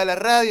dejar acá la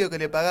radio, que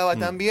le pagaba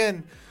tan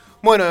bien.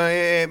 Bueno,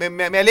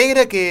 me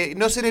alegra que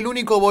no ser el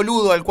único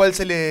boludo al cual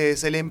se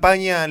le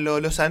empañan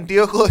los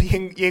anteojos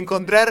y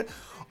encontrar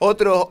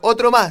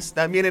otro más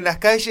también en las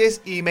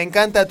calles. Y me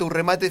encanta tu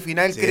remate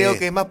final. Sí. Creo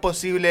que es más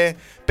posible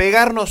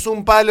pegarnos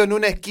un palo en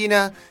una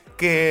esquina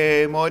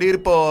que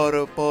morir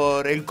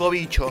por el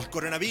cobicho. El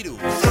coronavirus.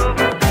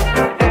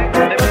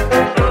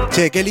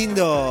 Che, qué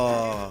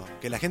lindo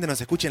que la gente nos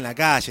escuche en la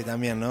calle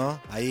también,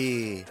 ¿no?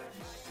 Ahí,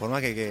 por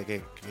más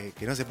que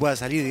no se pueda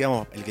salir,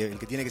 digamos, el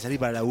que tiene que salir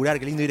para laburar,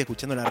 qué lindo ir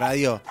escuchando la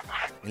radio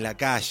en la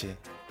calle.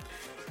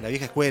 La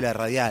vieja escuela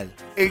radial.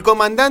 El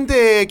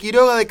comandante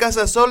Quiroga de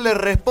Casa Sol le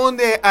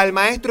responde al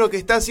maestro que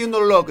está haciendo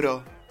el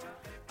locro.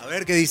 A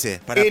ver qué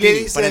dice, para el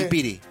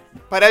Piri.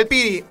 Para el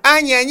Piri,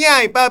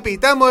 añañay, papi,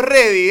 estamos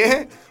ready,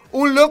 ¿eh?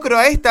 Un locro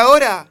a esta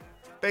hora,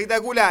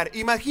 espectacular.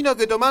 Imagino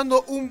que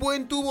tomando un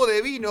buen tubo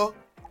de vino,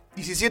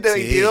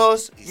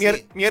 17:22,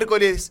 sí.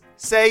 Miércoles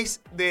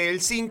 6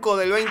 del 5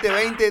 del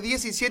 2020,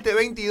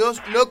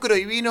 17:22, locro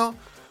y vino.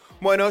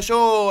 Bueno,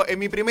 yo en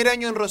mi primer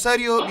año en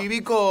Rosario viví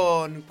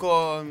con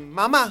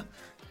mamá,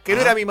 que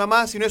no era mi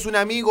mamá, sino es un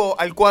amigo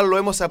al cual lo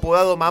hemos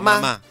apodado mamá.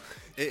 Mamá.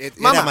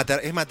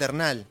 Es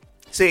maternal.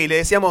 Sí, le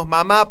decíamos,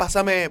 mamá,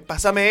 pasame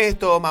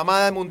esto, mamá,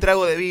 dame un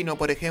trago de vino,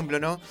 por ejemplo,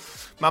 ¿no?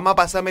 Mamá,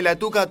 pasame la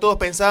tuca. Todos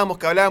pensábamos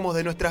que hablábamos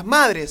de nuestras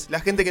madres, la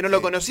gente que no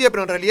lo conocía,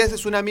 pero en realidad ese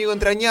es un amigo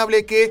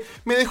entrañable que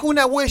me dejó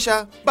una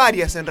huella,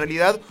 varias en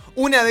realidad.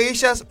 Una de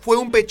ellas fue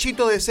un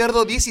pechito de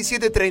cerdo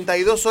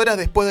 17:32 horas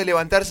después de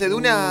levantarse de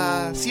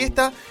una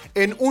siesta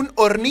en un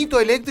hornito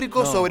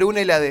eléctrico sobre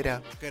una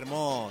heladera. Qué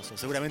hermoso,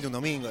 seguramente un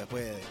domingo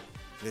después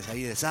de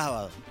salir de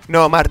sábado.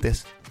 No,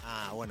 martes.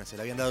 Ah, bueno, se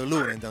le habían dado el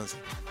lunes entonces.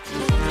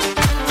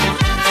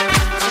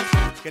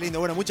 Qué lindo.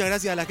 Bueno, muchas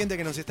gracias a la gente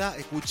que nos está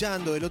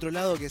escuchando del otro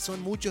lado, que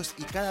son muchos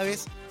y cada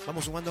vez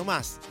vamos sumando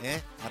más, ¿eh?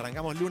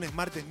 Arrancamos lunes,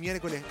 martes,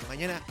 miércoles,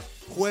 mañana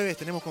jueves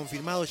tenemos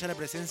confirmado ya la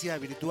presencia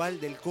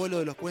virtual del Colo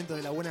de los Cuentos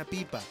de la Buena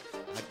Pipa.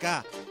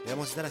 Acá le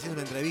vamos a estar haciendo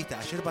una entrevista.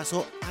 Ayer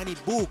pasó Annie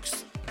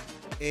Books.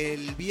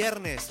 El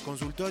viernes,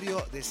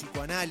 consultorio de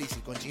psicoanálisis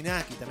con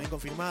Chinaski, también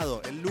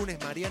confirmado. El lunes,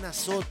 Mariana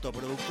Soto,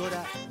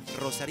 productora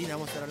rosarina,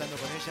 vamos a estar hablando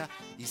con ella.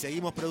 Y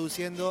seguimos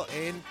produciendo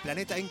en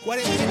Planeta en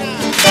Cuarentena.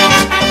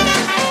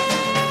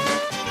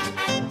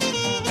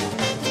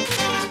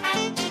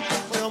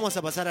 Bueno, vamos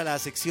a pasar a la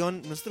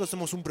sección. Nosotros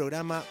somos un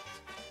programa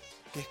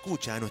que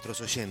escucha a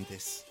nuestros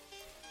oyentes.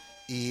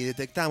 Y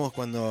detectamos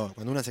cuando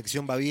una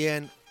sección va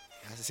bien.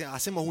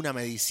 Hacemos una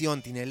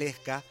medición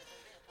tinelesca.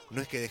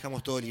 No es que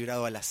dejamos todo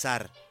librado al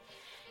azar.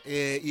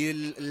 Y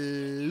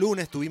el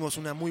lunes tuvimos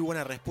una muy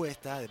buena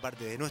respuesta de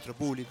parte de nuestro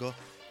público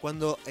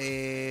cuando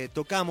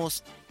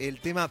tocamos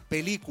el tema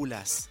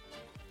películas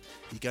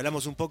y que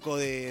hablamos un poco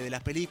de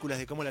las películas,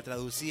 de cómo la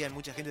traducían.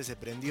 Mucha gente se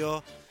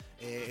prendió.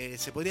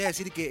 Se podría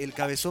decir que el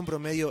cabezón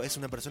promedio es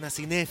una persona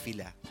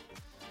cinéfila.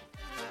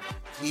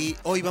 Y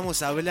hoy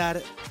vamos a hablar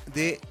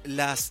de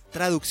las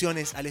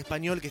traducciones al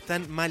español que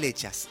están mal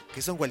hechas,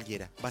 que son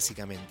cualquiera,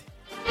 básicamente.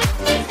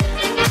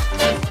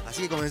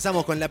 Así que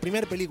comenzamos con la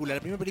primera película,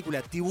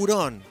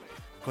 Tiburón.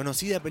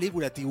 Conocida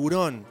película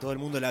Tiburón, todo el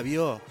mundo la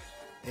vio.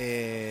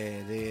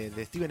 De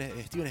Steven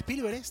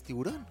Spielberg, ¿es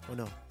Tiburón o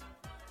no?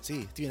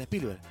 Sí, Steven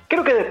Spielberg.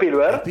 Creo que es de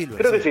Spielberg.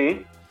 Creo que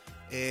sí.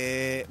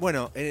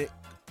 Bueno,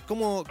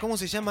 ¿cómo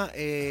se llama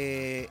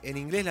en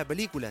inglés la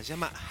película? Se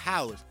llama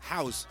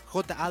House,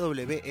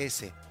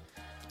 J-A-W-S.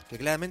 Que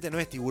claramente no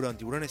es tiburón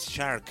es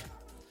shark.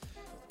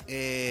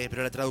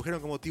 Pero la tradujeron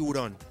como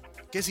tiburón.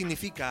 ¿Qué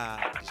significa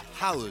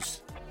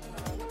house?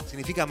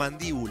 Significa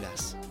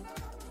mandíbulas.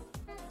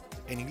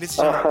 En inglés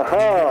se llama,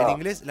 Ajá. en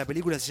inglés la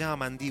película se llama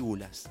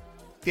Mandíbulas.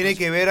 Tiene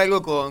que ver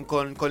algo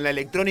con la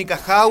electrónica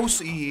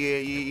house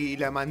y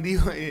la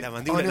mandíbula. La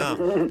mandíbula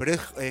no, pero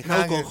es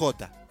Nada House con que-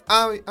 J,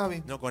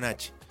 Bien. no con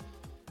H.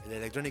 La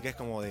electrónica es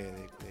como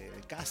de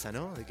casa,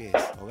 ¿no? ¿De qué es?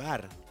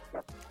 Hogar.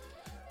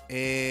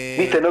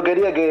 Viste, no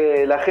quería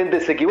que la gente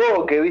se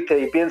equivoque, viste,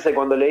 y piense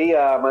cuando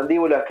leía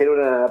Mandíbulas que era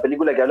una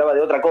película que hablaba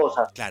de otra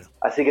cosa. Claro,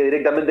 Así que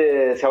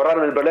directamente se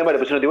ahorraron el problema y le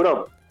pusieron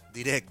tiburón.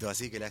 directo,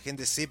 así que la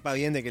gente sepa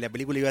bien de que la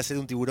película iba a ser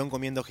de un tiburón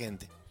comiendo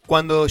gente.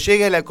 Cuando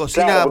llegue a la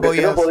cocina Claro, porque voy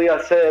si a... no podía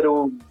ser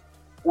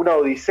una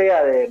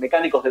odisea de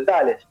mecánicos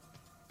dentales.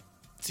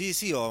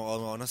 Sí,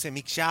 o no sé,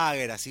 Mick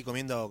Jagger así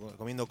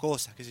comiendo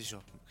cosas, qué sé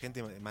yo.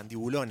 Gente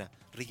mandibulona,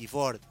 Ricky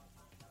Ford.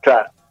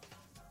 Claro.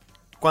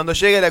 Cuando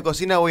llegue a la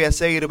cocina voy a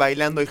seguir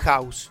bailando el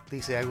house,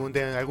 dice algún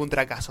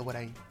tracazo por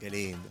ahí. Qué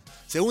lindo.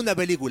 Segunda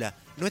película,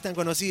 no es tan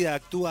conocida,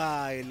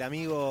 actúa el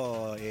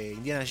amigo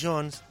Indiana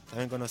Jones,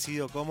 también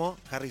conocido como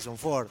Harrison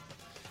Ford.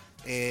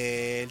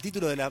 El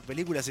título de la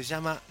película se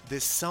llama The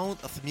Sound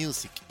of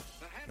Music,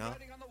 ¿no?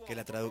 Que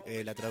la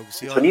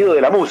traducción... El sonido de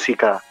la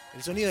música.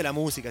 El sonido de la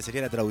música sería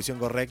la traducción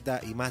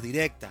correcta y más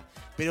directa,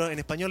 pero en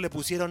español le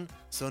pusieron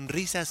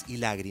sonrisas y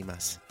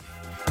lágrimas.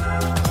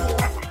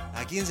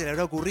 ¿A quién se le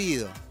habrá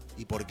ocurrido?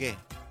 ¿Y por qué?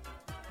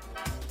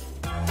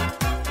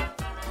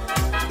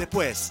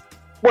 Después,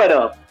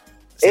 Bueno,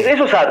 Sí.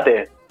 eso es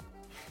arte.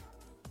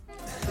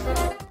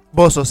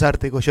 Vos sos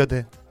arte,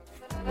 coyote.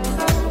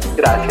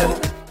 Gracias.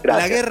 La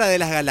Gracias. Guerra de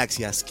las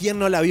Galaxias. ¿Quién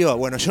no la vio?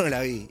 Bueno, yo no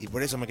la vi y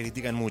por eso me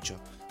critican mucho.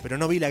 Pero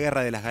no vi La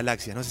Guerra de las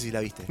Galaxias, no sé si la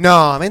viste.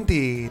 No,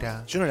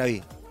 mentira. Yo no la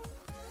vi.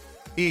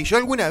 Y yo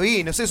alguna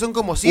vi, no sé, son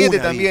como 7 Una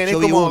vi, también. Es yo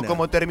vi como, una.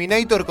 como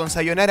Terminator con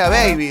Sayonara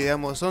Baby,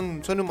 digamos.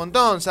 Son un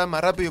montón, Sanma,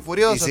 Rápido y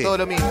Furioso, Y sí. todo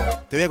lo mismo.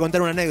 Te voy a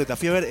contar una anécdota.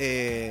 Fui a ver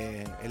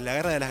en La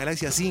Guerra de las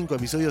Galaxias 5,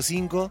 episodio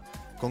 5,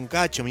 con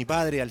Cacho, mi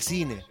padre, al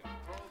cine.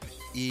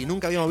 Y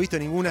nunca habíamos visto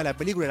ninguna de las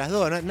películas, las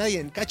dos.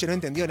 Nadie, Cacho no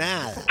entendió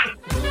nada.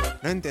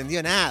 No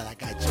entendió nada,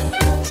 Cacho.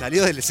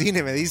 Salió del cine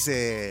y me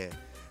dice...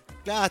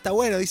 Claro, está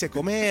bueno, dice,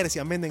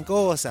 comercian, venden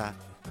cosas.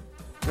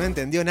 No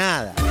entendió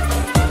nada.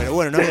 Pero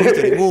bueno, no había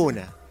visto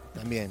ninguna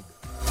también.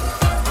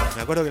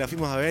 Me acuerdo que la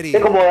fuimos a ver y...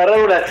 Es como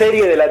agarrar una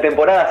serie de la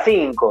temporada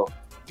 5.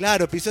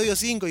 Claro, episodio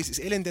 5, y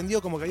él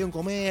entendió como que había un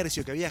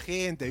comercio, que había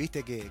gente,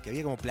 viste, que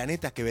había como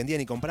planetas que vendían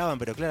y compraban,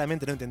 pero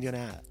claramente no entendió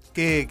nada.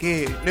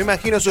 No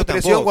imagino su Yo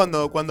expresión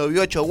tampoco. cuando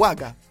vio a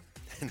Chihuahua.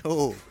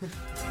 No.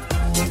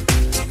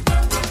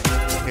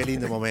 Qué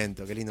lindo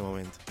momento, qué lindo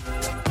momento.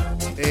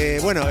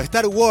 Bueno,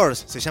 Star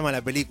Wars se llama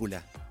la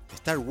película.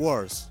 Star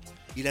Wars.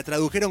 Y la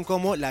tradujeron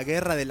como La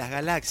Guerra de las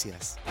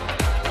Galaxias.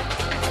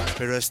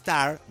 Pero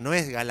Star no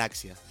es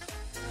galaxia,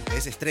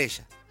 es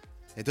estrella.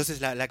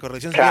 Entonces la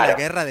corrección sería Claro. La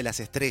Guerra de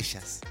las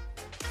Estrellas.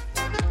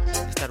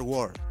 Star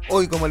Wars.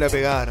 Hoy cómo la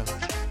pegaron.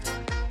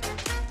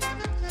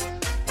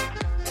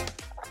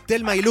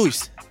 Thelma y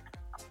Luis.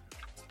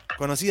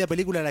 Conocida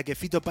película a la que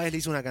Fito Páez le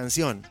hizo una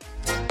canción.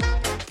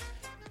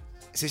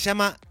 Se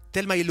llama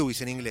Thelma y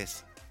Luis en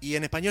inglés. Y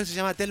en español se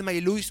llama Thelma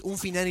y Luis, un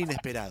final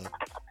inesperado.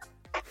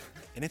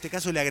 En este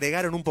caso le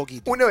agregaron un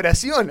poquito. Una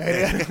oración.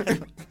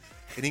 agregaron.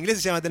 En inglés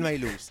se llama Thelma y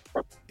Luis.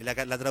 La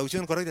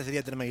traducción correcta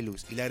sería Thelma y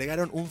Luis. Y le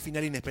agregaron un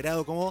final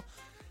inesperado como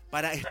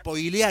para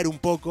spoilear un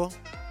poco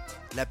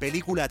la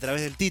película a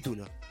través del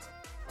título.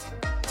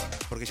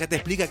 Porque ya te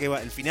explica que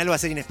el final va a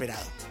ser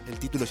inesperado. El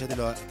título ya te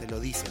lo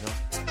dice,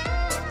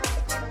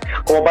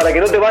 ¿no? Como para que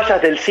no te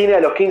vayas del cine a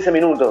los 15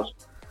 minutos.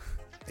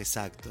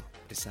 Exacto.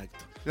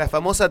 La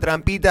famosa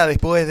trampita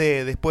después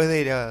de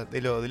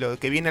lo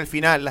que viene al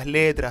final, las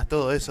letras,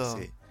 todo eso.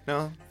 Sí.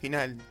 ¿No?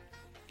 Final.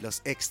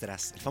 Los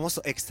extras, el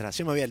famoso extra.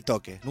 Yo me voy al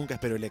toque, nunca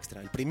espero el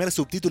extra. El primer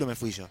subtítulo me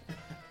fui yo.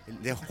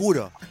 El de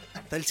oscuro.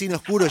 Está el cine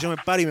oscuro, yo me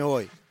paro y me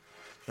voy.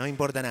 No me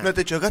importa nada. ¿No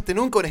te chocaste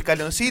nunca un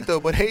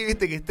escaloncito? Por ahí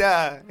viste que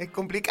es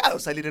complicado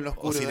salir en lo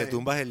oscuro. O si le ahí.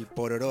 tumbás el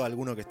pororó a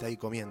alguno que está ahí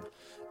comiendo.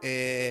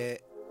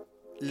 The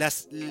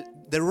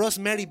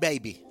Rosemary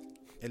Baby.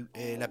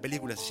 La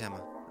película se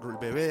llama.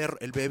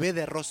 El bebé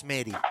de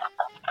Rosemary.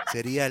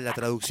 Sería la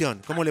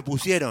traducción. ¿Cómo le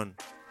pusieron?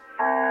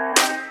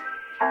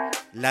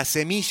 La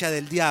semilla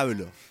del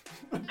diablo.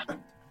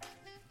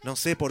 No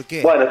sé por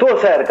qué. Bueno,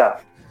 estuvo cerca.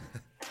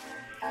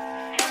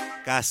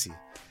 Casi.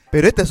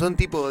 Pero estas son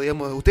tipo,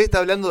 digamos, usted está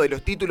hablando de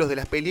los títulos de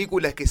las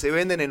películas que se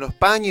venden en los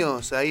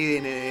paños, ahí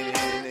en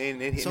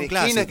Son esquinas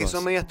clásicos. que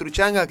son medias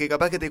truchangas, que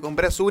capaz que te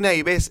compras una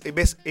y ves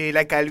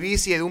la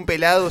calvicie de un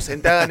pelado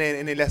sentada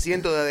en el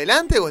asiento de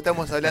adelante, o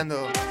estamos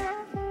hablando...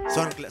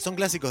 Son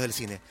clásicos del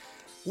cine.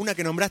 Una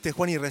que nombraste,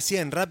 Juani,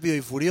 recién, Rápido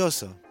y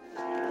Furioso.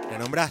 La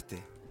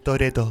nombraste.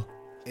 Toretto.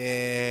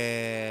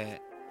 The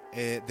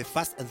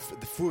Fast and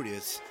the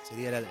Furious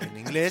sería en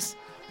inglés.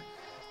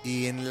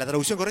 Y en la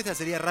traducción correcta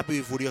sería Rápido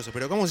y Furioso.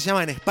 Pero ¿cómo se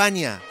llama en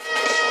España?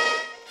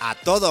 A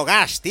todo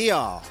gas, tío.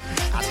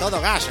 A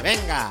todo gas,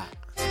 venga.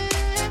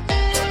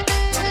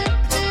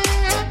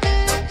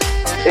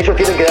 Ellos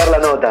tienen que dar la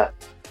nota.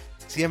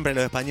 Siempre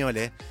los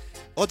españoles.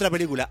 Otra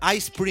película,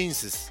 Ice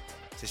Princess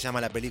se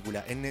llama la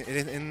película.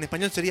 En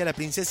español sería La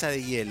Princesa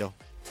de Hielo.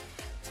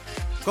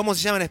 ¿Cómo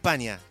se llama en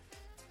España?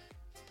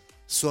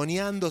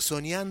 Soñando,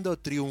 soñando,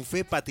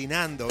 triunfé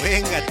patinando.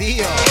 Venga,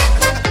 tío.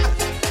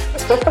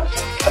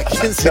 ¿A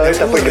quién se No, le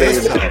esa fue ocurre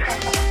increíble.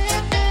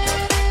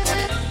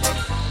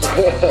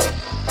 eso?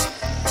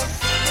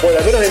 Bueno,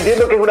 al menos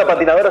entiendo que es una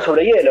patinadora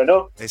sobre hielo,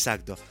 ¿no?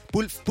 Exacto.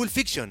 Pulp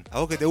Fiction,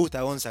 a vos que te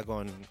gusta, Gonza,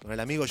 con el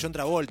amigo John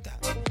Travolta.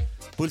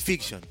 Pulp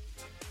Fiction.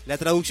 La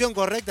traducción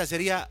correcta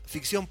sería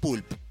ficción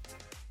pulp.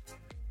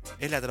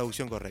 Es la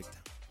traducción correcta.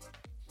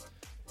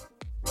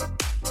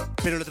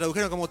 Pero lo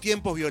tradujeron como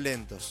tiempos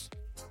violentos.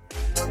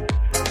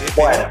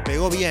 Bueno.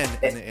 Pegó bien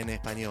en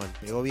español,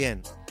 pegó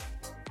bien.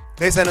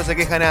 De esa no se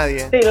queja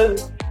nadie. Sí,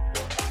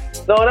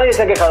 no, nadie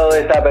se ha quejado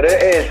de esta, pero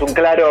es un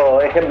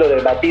claro ejemplo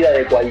de batida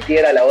de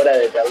cualquiera a la hora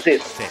de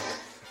traducir. Sí.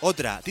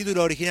 Otra,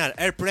 título original,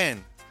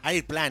 Airplane.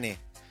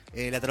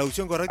 La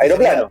traducción correcta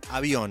Aeroplano. sería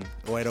avión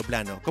o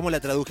aeroplano. ¿Cómo la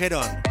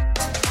tradujeron?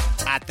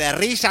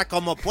 Aterriza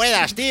como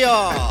puedas,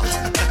 tío.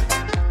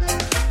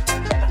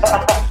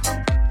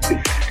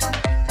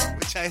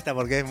 Escucha esta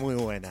porque es muy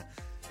buena.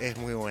 Es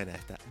muy buena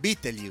esta.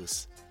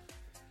 Beetlejuice.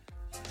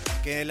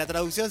 Que la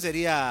traducción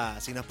sería,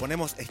 si nos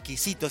ponemos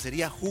exquisitos,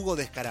 sería jugo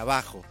de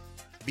escarabajo.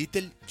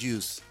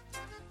 Beetlejuice.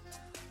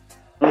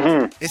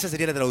 Esa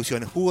sería la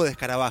traducción, jugo de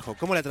escarabajo.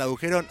 ¿Cómo la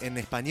tradujeron en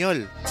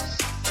español?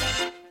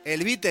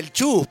 El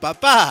Beetlejuice,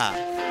 papá.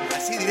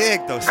 Así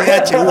directo,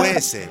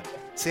 CHUS.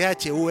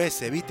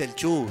 CHUS,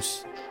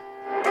 Beetlejuice.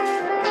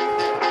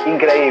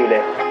 Increíble.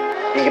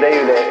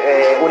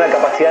 Una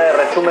capacidad de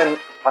resumen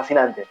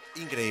fascinante.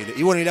 Increíble.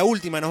 Y bueno, y la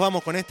última, nos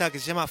vamos con esta que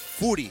se llama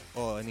Fury,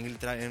 o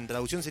en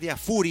traducción sería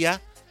Furia.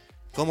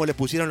 ¿Cómo le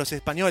pusieron los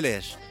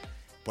españoles?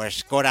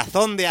 Pues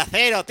corazón de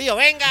acero, tío,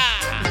 venga.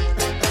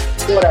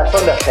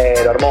 Corazón de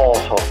acero,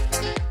 hermoso.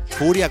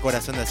 Furia,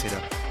 corazón de acero.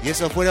 Y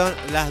eso fueron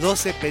las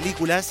 12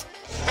 películas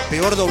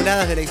peor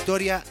dobladas de la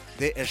historia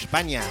de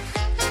España.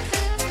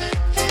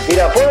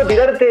 Mira, puedo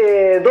tirarte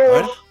A ver.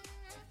 dos,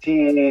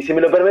 si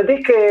me lo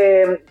permitís,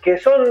 que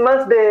son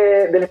más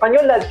del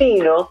español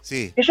latino.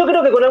 Sí. Y yo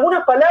creo que con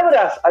algunas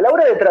palabras, a la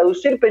hora de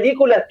traducir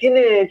películas,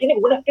 tiene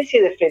como una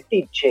especie de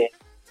fetiche.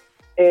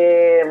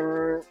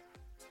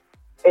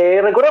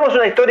 Recordamos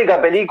una histórica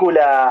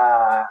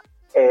película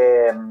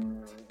se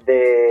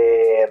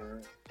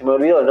me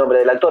olvidó el nombre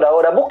del actor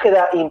ahora,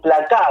 Búsqueda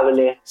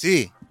Implacable.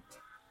 Sí.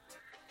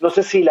 No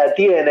sé si la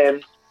tienen.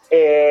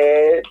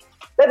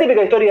 La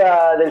típica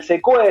historia del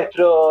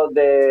secuestro,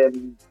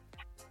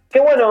 que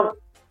bueno,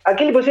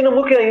 aquí le pusieron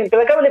Búsqueda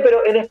Implacable,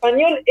 pero en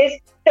español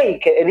es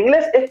Taken, en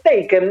inglés es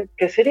Taken,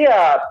 que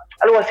sería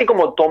algo así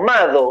como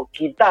tomado,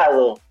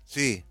 quitado.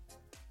 Sí.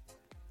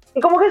 Y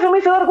como que eso me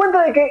hizo dar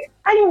cuenta de que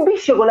hay un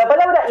vicio con la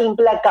palabra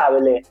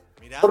implacable.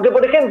 Mirá. Porque,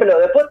 por ejemplo,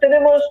 después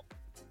tenemos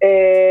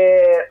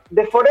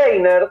The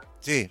Foreigner,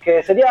 Sí.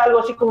 que sería algo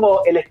así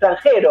como El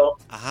extranjero,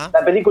 Ajá.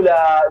 la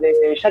película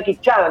de Jackie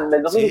Chan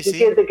del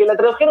 2017, que la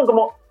tradujeron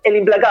como El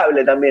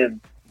implacable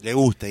también. Le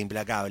gusta,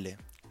 implacable.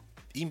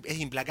 Es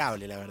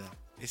implacable, la verdad.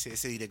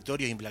 Ese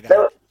directorio es implacable.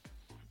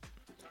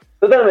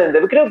 Totalmente,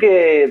 creo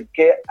que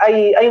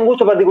hay un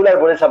gusto particular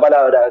por esa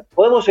palabra.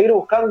 Podemos seguir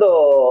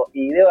buscando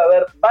y debe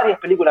haber varias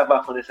películas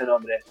más con ese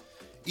nombre.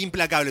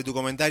 Implacable tu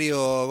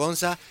comentario,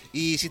 Gonza.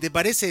 Y si te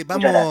parece,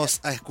 vamos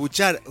a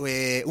escuchar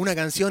una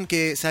canción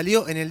que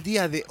salió en el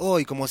día de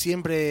hoy, como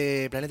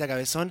siempre, Planeta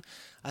Cabezón,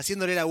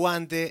 haciéndole el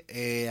aguante,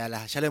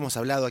 ya lo hemos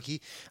hablado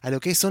aquí, a lo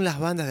que son las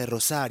bandas de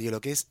Rosario,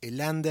 lo que es el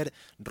under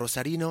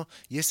rosarino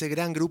y ese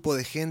gran grupo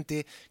de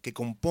gente que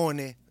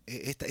compone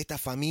esta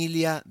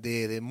familia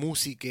de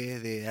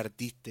músicos, de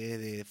artistas,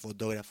 de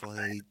fotógrafos,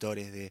 de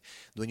editores, de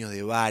dueños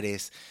de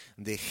bares,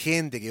 de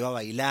gente que va a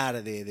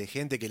bailar, de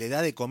gente que le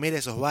da de comer a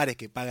esos bares,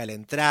 que paga la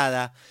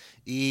entrada,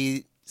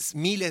 y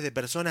miles de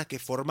personas que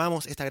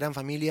formamos esta gran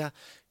familia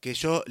que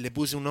yo le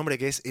puse un nombre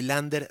que es el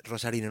under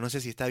rosarino. No sé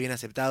si está bien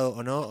aceptado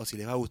o no, o si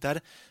les va a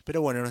gustar,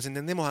 pero bueno, nos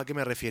entendemos a qué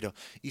me refiero.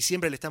 Y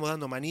siempre le estamos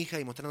dando manija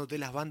y mostrándote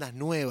las bandas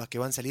nuevas que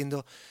van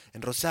saliendo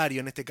en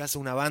Rosario, en este caso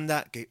una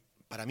banda que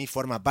para mí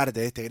forma parte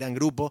de este gran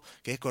grupo,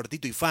 que es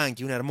Cortito y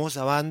Funky, una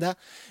hermosa banda.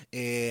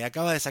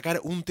 Acaba de sacar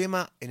un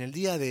tema en el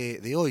día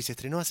de hoy, se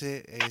estrenó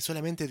hace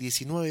solamente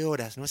 19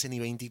 horas, no hace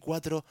ni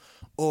 24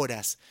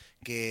 horas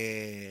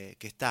que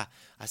está.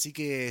 Así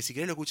que si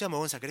querés lo escuchamos,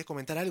 Gonza, ¿querés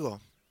comentar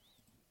algo?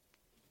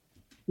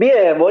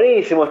 Bien,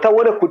 buenísimo, está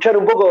bueno escuchar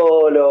un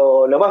poco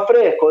lo más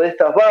fresco de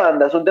estas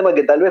bandas, un tema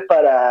que tal vez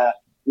para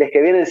los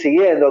que vienen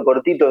siguiendo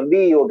Cortito en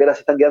vivo, que ahora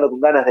se están quedando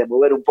con ganas de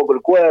mover un poco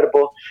el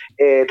cuerpo,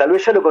 tal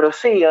vez ya lo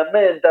conocían,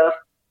 Menta.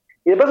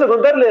 Y de paso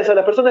contarles a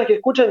las personas que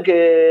escuchan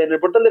que en el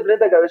portal de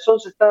Planeta Cabezón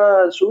se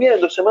están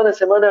subiendo semana a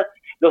semana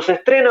los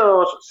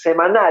estrenos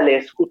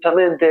semanales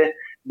justamente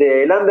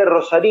del under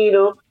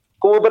rosarino,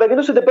 como para que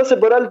no se te pase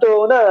por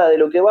alto nada de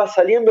lo que va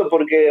saliendo,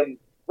 porque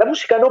la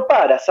música no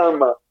para,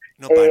 Sanma.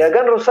 No para.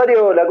 Acá en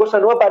Rosario la cosa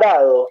no ha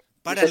parado.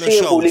 Paran Se los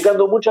siguen shows,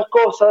 publicando muchas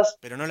cosas,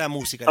 pero no la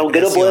música, la aunque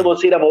no creación.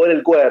 podemos ir a mover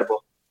el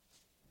cuerpo.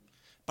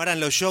 Paran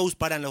los shows,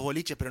 paran los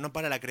boliches, pero no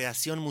para la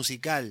creación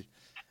musical.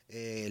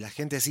 La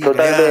gente sigue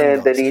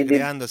Totalmente,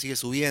 creando, sigue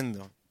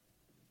subiendo.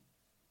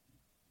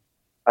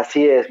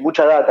 Así es,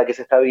 mucha data que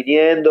se está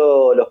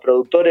viniendo, los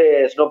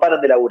productores no paran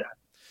de laburar.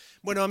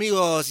 Bueno,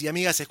 amigos y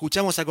amigas,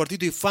 escuchamos a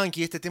Cortito y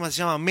Funky. Este tema se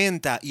llama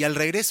Menta. Y al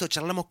regreso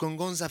charlamos con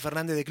Gonza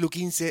Fernandez de Club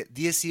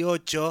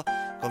 1518.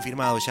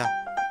 Confirmado ya.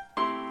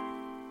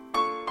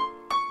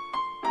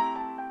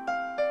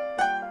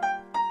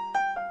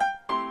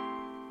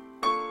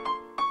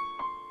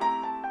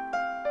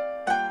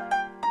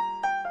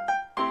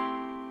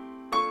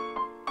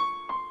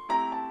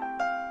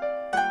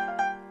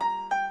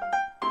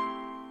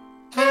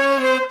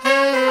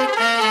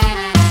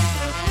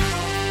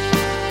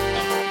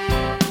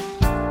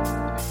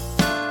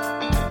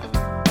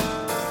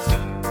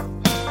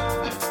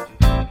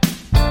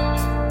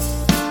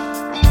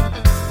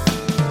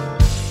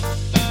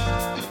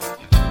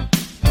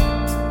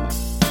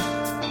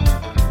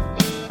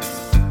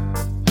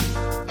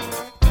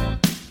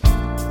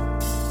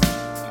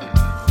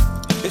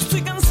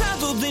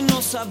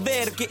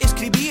 Saber que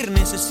escribir,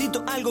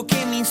 necesito algo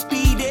que me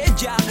inspire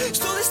ya.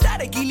 Esto de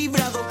estar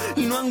equilibrado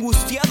y no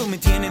angustiado me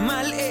tiene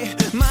mal,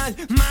 mal.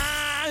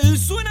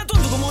 Suena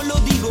tonto como lo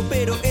digo,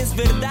 pero es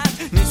verdad.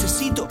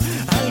 Necesito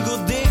algo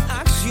de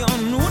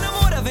acción, un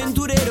amor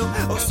aventurero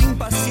o sin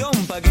pasión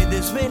pa' que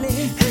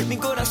desvele mi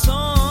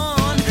corazón.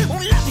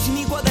 Un lápiz y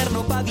mi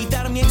cuaderno pa'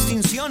 evitar mi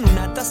extinción.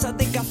 Una taza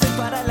de café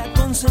para la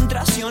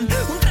concentración.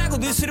 Un trago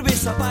de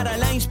cerveza para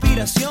la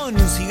inspiración.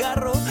 Un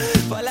cigarro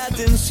para la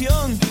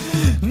atención.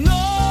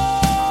 No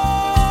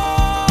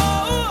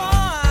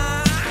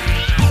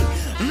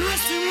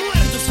estoy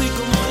muerto, soy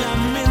como la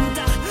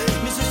menta.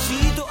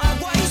 Necesito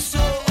agua y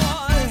sol.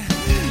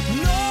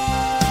 No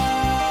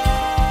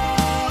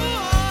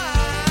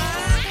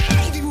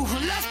dibujo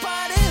en las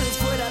paredes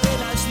fuera de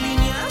las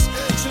líneas.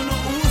 Yo no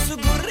uso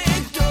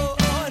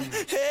corrector.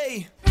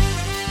 Hey.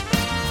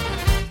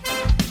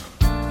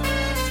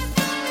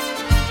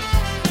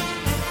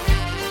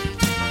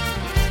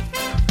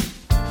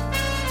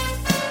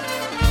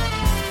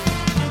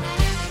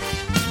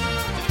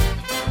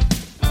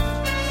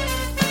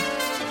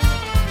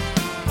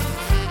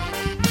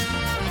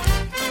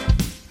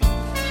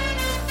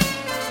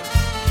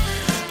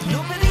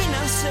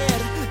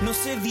 No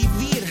sé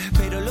vivir,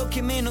 pero lo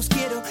que menos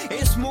quiero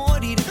es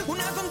morir.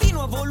 Una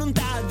continua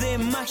voluntad de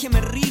magia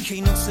me rige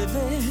y no se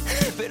ve,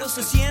 pero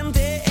se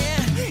siente.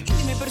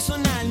 Íntimo y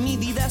personal, mi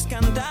vida es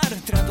cantar.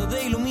 Trato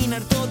de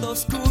iluminar toda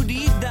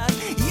oscuridad.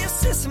 Y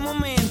es ese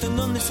momento en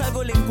donde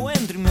salgo al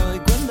encuentro y me doy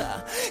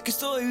cuenta que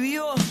estoy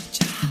vivo.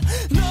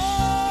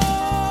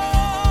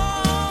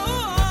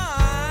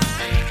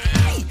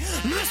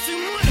 No estoy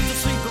muerto,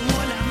 soy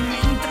como la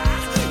menta.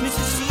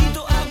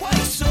 Necesito agua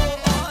y sol.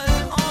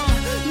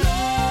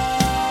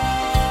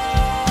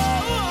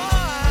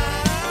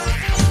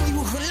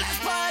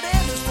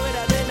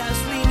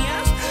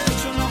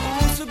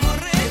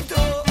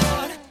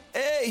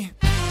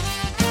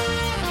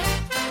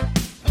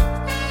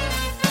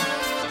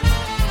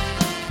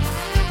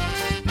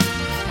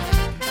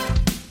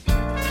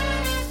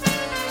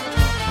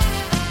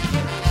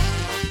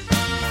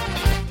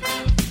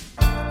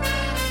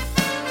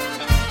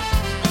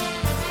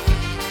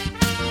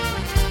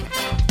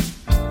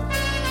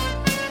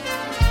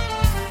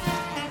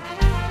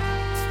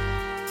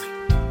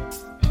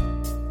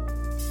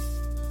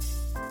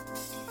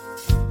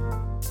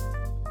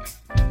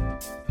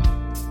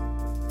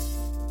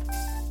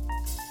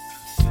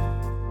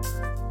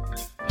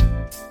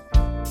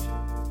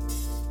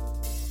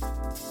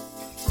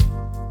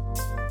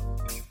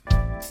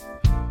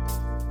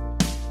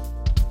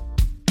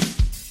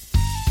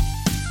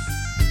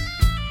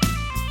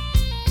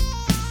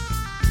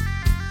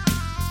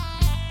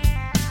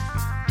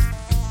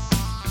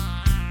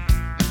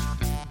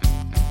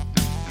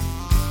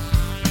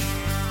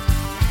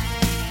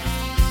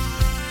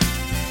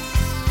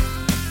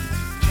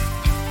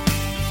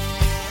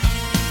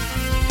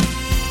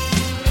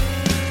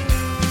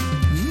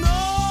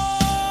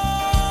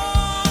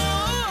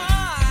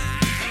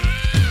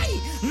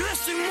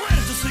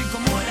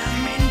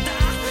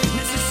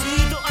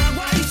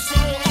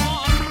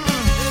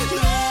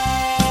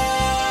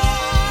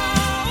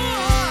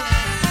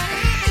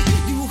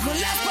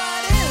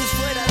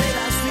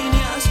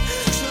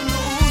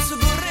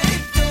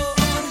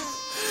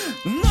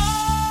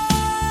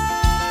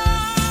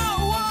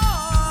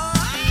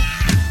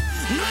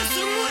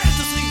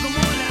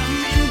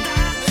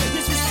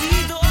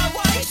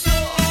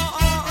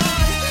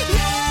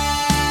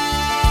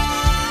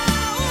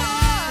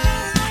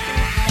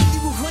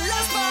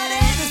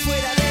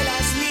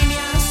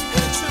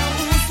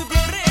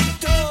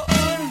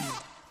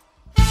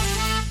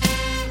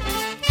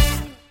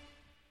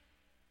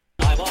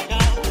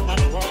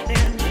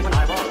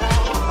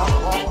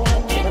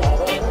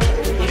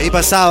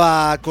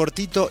 Pasaba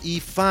Cortito y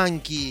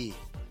Funky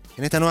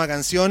en esta nueva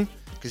canción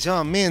que se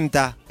llama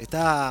Menta.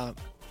 Está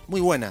muy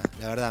buena,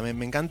 la verdad.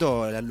 Me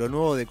encantó lo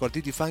nuevo de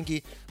Cortito y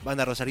Funky,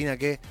 banda rosarina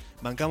que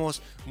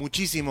bancamos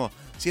muchísimo.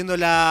 Siendo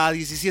las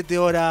 17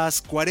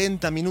 horas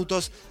 40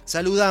 minutos,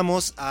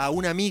 saludamos a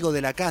un amigo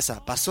de la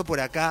casa. Pasó por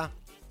acá,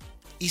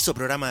 hizo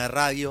programa de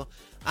radio.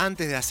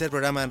 Antes de hacer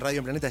programa en radio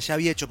en Planeta, ya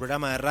había hecho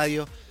programa de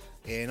radio.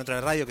 en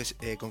otra radio que es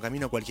con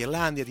Camino a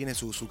Cualquierlandia, tiene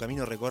su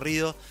camino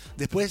recorrido.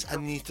 Después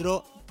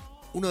administró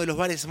uno de los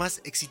bares más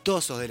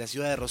exitosos de la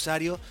ciudad de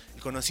Rosario,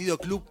 el conocido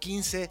Club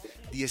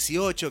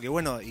 1518, que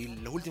bueno, y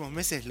los últimos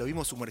meses lo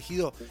vimos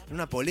sumergido en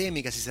una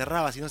polémica, si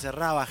cerraba, si no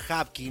cerraba,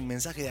 hapking,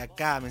 mensaje de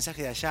acá,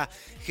 mensaje de allá,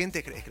 gente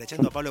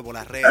escrachando a Pablo por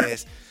las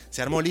redes.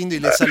 Se armó lindo y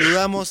le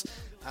saludamos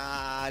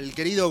al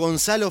querido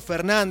Gonzalo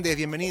Fernández.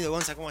 Bienvenido,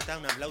 Gonza, ¿cómo estás?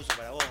 Un aplauso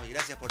para vos y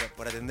gracias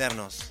por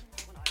atendernos.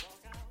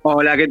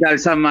 Hola, ¿qué tal,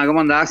 Sanma?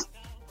 ¿Cómo andás?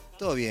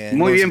 Todo bien.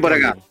 Muy bien por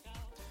acá. Bien.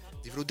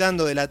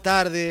 Disfrutando de la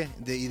tarde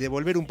y de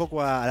volver un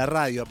poco a la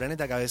radio, a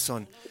Planeta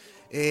Cabezón.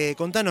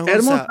 Contanos, Gonza.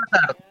 Hermosa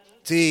tarde.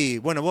 Sí,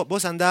 bueno,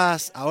 vos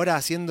andás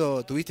ahora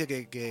tuviste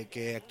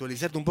que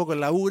actualizarte un poco el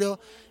laburo,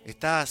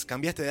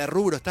 cambiaste de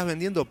rubro, estás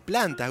vendiendo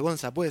plantas,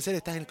 Gonza, puede ser,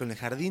 estás con el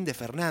Jardín de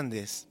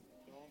Fernández.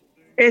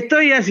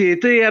 Estoy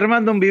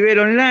armando un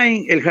vivero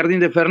online, el Jardín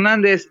de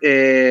Fernández,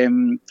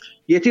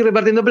 y estoy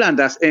repartiendo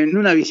plantas en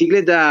una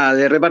bicicleta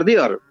de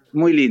repartidor,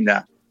 muy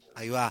linda.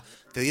 Ahí va,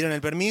 te dieron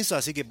el permiso,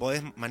 así que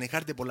podés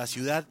manejarte por la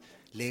ciudad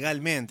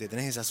legalmente,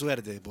 tenés esa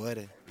suerte de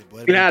poder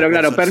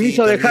Claro,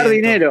 permiso de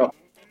jardinero.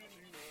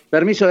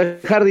 Permiso de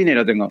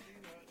jardinero tengo.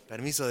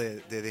 Permiso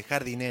de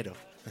dejar dinero.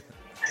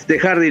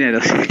 Dejar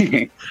dinero,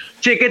 sí.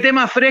 Che, qué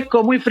tema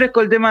fresco, muy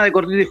fresco el tema de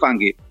Cortito y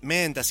Funky.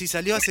 Menta, sí,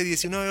 salió hace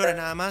 19 horas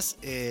nada más,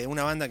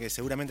 una banda que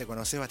seguramente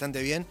conocés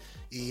bastante bien.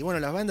 Y bueno,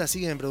 las bandas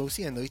siguen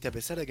produciendo, ¿viste? A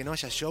pesar de que no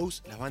haya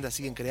shows, las bandas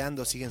siguen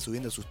creando, siguen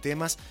subiendo sus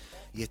temas.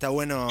 Y está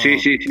bueno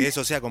que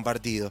eso sea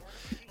compartido.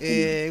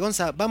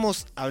 Gonza,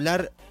 vamos a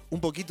hablar un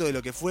poquito de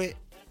lo que fue,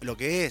 lo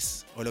que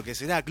es, o lo que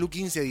será Club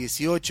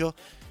 1518.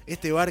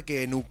 Este bar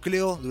que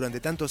nucleó durante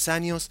tantos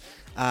años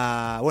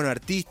a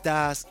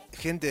artistas,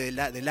 gente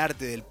del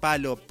arte, del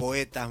palo,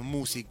 poetas,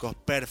 músicos,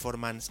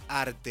 performance,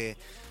 arte,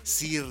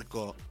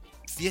 circo,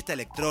 fiesta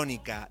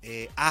electrónica,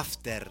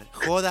 after,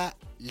 joda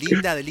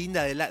linda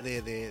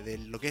de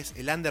lo que es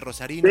el under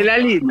rosarino. De la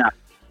linda.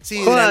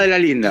 Sí, joda de la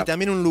linda. Y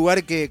también un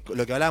lugar que,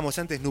 lo que hablábamos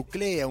antes,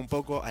 nuclea un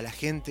poco a la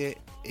gente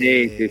sí.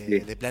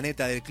 de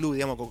Planeta, del club,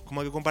 digamos,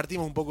 como que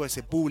compartimos un poco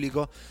ese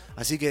público.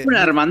 Así que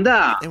una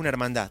hermandad. Es una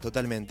hermandad,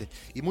 totalmente.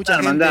 Y mucha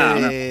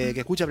gente que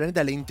escucha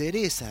Planeta le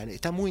interesa,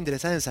 está muy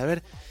interesada en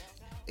saber,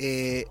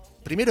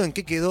 primero en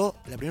qué quedó,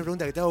 la primera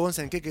pregunta que te hago,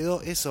 Gonza, ¿en qué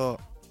quedó eso?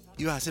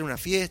 ¿Ibas a hacer una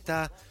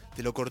fiesta?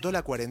 ¿Te lo cortó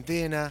la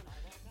cuarentena?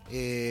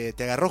 ¿Te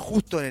agarró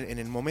justo en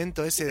el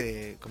momento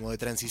ese como de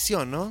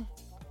transición, no?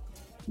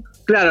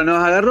 Claro,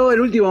 nos agarró el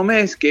último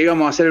mes, que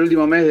íbamos a hacer el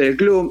último mes del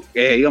club,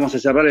 íbamos a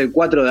cerrar el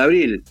 4 de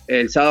abril,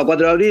 el sábado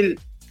 4 de abril,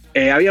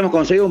 habíamos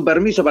conseguido un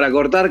permiso para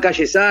cortar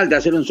calle Salta,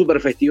 hacer un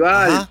super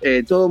festival,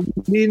 todo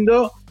muy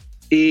lindo,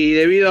 y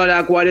debido a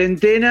la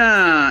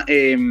cuarentena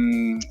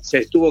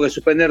se tuvo que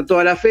suspender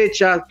toda la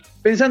fecha,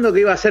 pensando que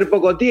iba a ser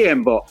poco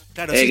tiempo,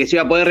 claro, que se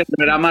iba a poder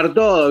reprogramar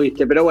todo,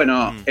 ¿viste? Pero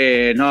bueno,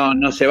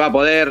 no se va a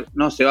poder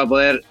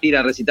ir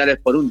a recitales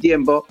por un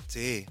tiempo,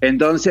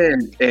 entonces,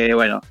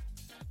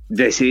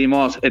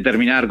 decidimos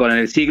terminar con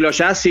el ciclo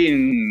ya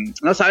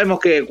no sabemos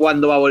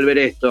cuándo va a volver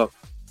esto.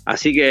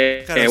 Así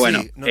que,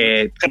 claro,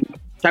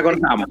 ya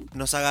cortamos.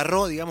 Nos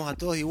agarró, digamos, a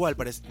todos igual.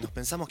 Nos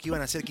pensamos que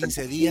iban a ser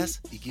 15 días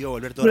y que iba a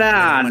volver toda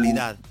la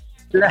normalidad.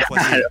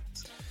 Claro.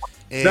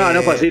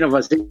 No fue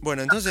así.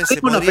 Bueno, entonces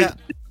se podría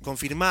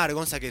confirmar,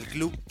 Gonza, que el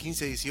Club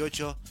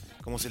 1518,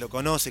 como se lo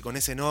conoce, con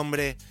ese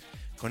nombre,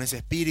 con ese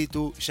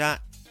espíritu,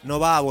 ya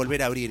no va a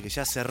volver a abrir, que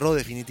ya cerró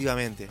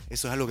definitivamente.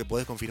 Eso es algo que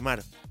podés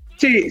confirmar.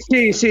 Sí.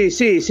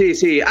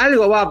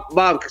 Algo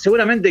va,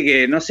 seguramente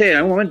que, no sé, en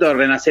algún momento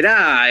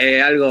renacerá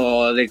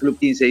algo del Club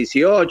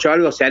 1518,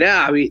 algo se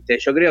hará, ¿viste?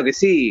 Yo creo que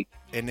sí.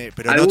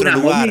 Pero en otro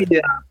lugar.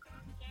 Movida.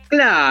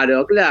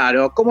 Claro,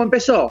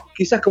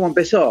 quizás como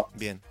empezó.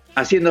 Bien.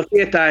 Haciendo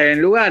fiestas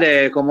en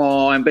lugares,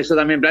 como empezó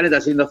también Planeta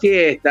haciendo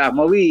fiestas,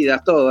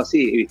 movidas, todo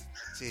así, ¿viste?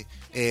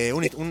 Sí.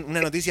 Una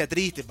noticia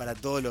triste para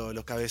todos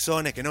los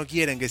cabezones que no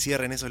quieren que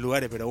cierren esos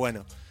lugares, pero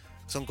bueno.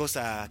 Son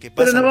cosas que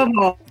pasan. Pero no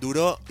vamos.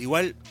 Duró,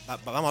 igual,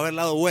 vamos a ver el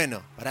lado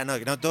bueno.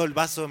 Que no todo el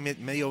vaso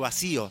medio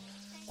vacío.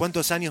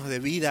 ¿Cuántos años de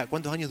vida,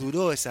 cuántos años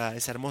duró ese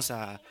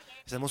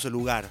hermoso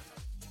lugar?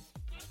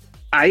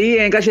 Ahí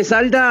en calle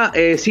Salta,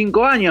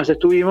 5 años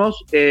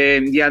estuvimos,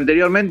 y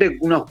anteriormente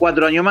unos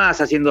 4 años más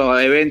haciendo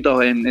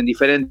eventos en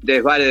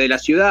diferentes bares de la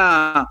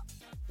ciudad,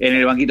 en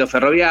el banquito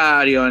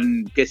ferroviario,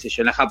 en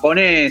la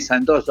japonesa,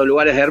 en todos esos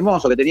lugares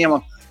hermosos que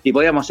teníamos y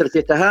podíamos hacer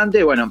fiestas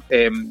antes. Bueno,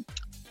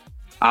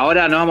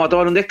 ahora nos vamos a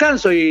tomar un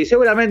descanso y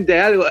seguramente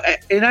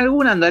en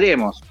alguna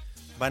andaremos.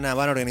 Van a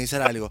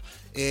organizar algo.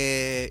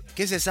 ¿Qué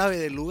se sabe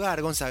del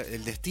lugar, Gonza?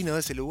 ¿El destino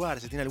de ese lugar?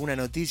 ¿Se tiene alguna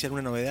noticia,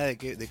 alguna novedad de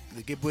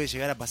qué puede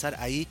llegar a pasar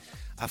ahí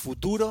a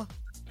futuro?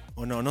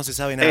 ¿O no se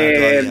sabe nada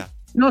todavía?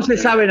 No se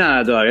sabe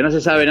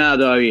nada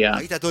todavía.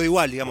 Ahí está todo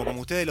igual, digamos,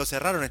 como ustedes lo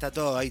cerraron, está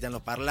todo, ahí están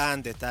los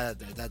parlantes, está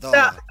todo.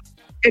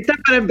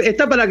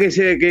 Está para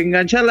que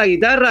enganchar la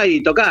guitarra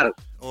y tocar.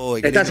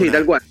 Uy, está así,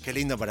 tal cual. Qué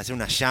lindo para hacer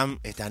una jam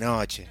esta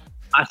noche.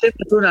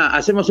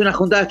 Hacemos una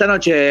juntada esta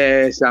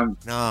noche, Sam.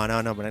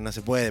 No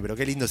se puede, pero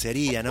qué lindo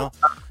sería, ¿no?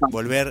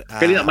 Volver a...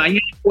 Qué lindo.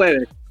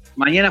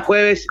 Mañana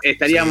jueves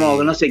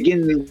estaríamos, no sé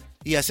quién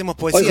Y hacemos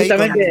Hoy poesía ahí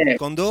justamente,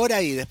 con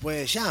Dora y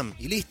después jam,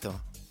 y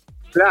listo.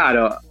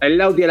 claro, el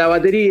Lauti a la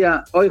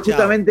batería. Hoy Chao.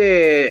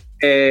 justamente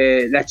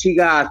las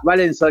chicas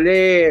Valen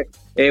Solé,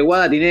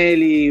 Guada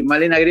Tinelli,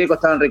 Malena Greco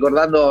estaban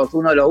recordando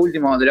uno de los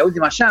últimos, de la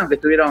última jam que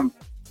estuvieron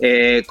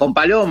con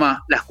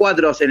Paloma, las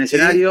 4 en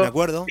escenario. Me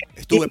acuerdo,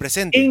 estuve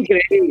presente.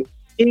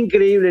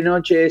 Increíble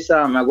noche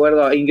esa, me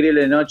acuerdo,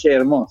 increíble noche,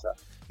 hermosa.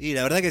 Y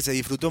la verdad que se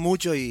disfrutó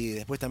mucho y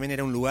después también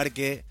era un lugar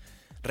que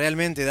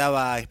realmente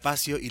daba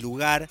espacio y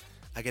lugar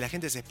a que la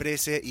gente se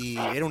exprese y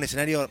era un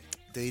escenario,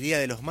 te diría,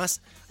 de los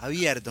más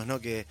abiertos, ¿no?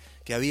 que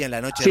había en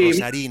la noche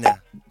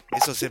rosarina.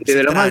 Eso se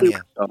de lo más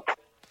extraña.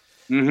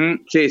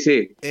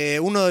 Sí.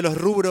 Uno de los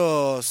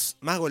rubros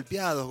más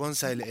golpeados,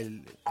 Gonza,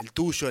 el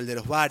tuyo, el de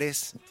los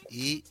bares,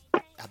 y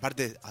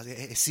aparte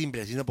es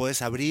simple, si no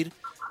podés abrir,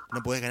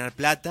 no podés ganar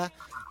plata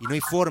y no hay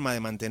forma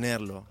de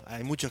mantenerlo.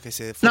 Hay muchos que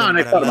se fueron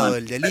para el lado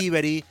del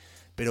delivery,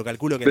 pero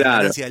calculo que las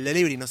ganancias del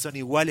delivery no son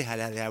iguales a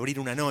las de abrir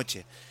una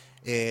noche.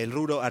 El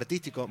rubro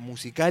artístico,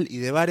 musical y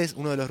de bares,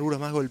 uno de los rubros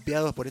más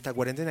golpeados por esta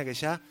cuarentena que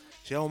ya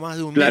llevamos más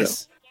de un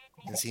mes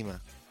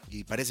encima.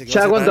 Y parece que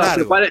ya va a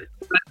ser para largo.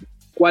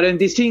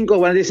 45,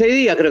 46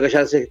 días creo que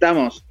ya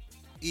estamos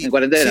en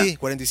cuarentena. Sí,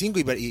 45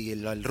 y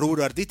el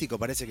rubro artístico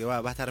parece que va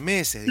a estar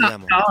meses,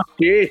 digamos.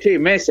 Sí,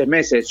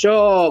 meses.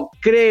 Yo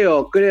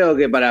creo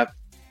que para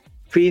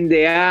fin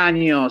de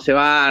año se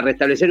va a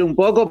restablecer un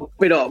poco,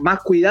 pero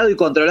más cuidado y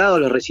controlado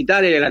los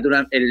recitales,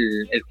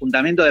 el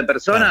juntamiento de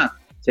personas,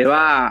 se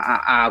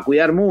va a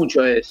cuidar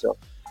mucho eso.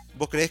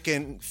 ¿Vos creés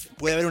que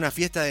puede haber una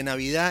fiesta de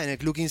Navidad en el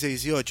Club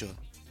 15-18?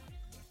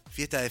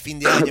 Fiesta de fin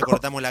de año,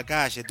 cortamos la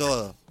calle,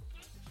 todo.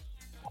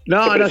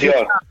 No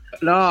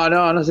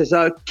se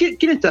sabe.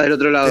 ¿Quién está del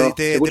otro lado?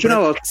 ¿Te escuché una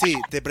voz? Sí,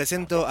 te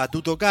presento a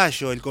tu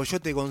tocayo, el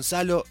coyote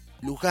Gonzalo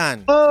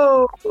Luján.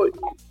 Oh,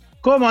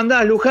 ¿cómo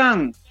andás,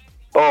 Luján?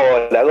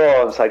 Hola,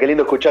 Gonza, qué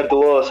lindo escuchar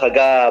tu voz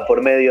acá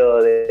por medio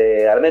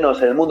de, al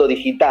menos en el mundo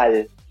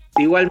digital.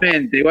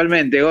 Igualmente,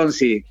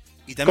 Gonzi.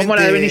 ¿Cómo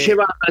la venís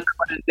llevando esta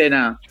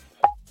cuarentena?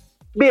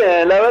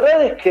 Bien, la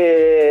verdad es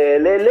que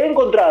le he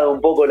encontrado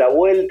un poco la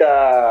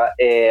vuelta,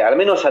 al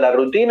menos a la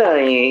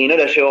rutina, y no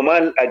la llevo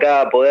mal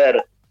acá a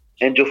poder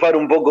enchufar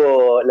un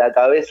poco la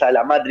cabeza a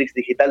la Matrix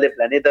digital de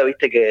Planeta,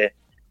 viste que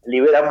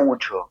libera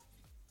mucho.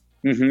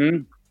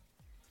 Uh-huh.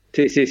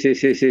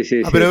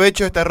 Sí.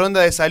 Aprovecho esta ronda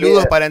de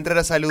saludos para entrar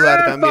a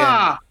saludar también.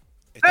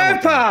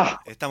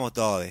 Estamos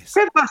todos.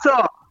 ¿Qué pasó?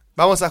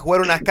 Vamos a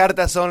jugar unas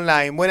cartas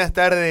online. Buenas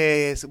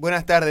tardes,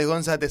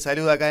 Gonza, te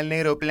saluda acá el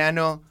negro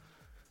Plano.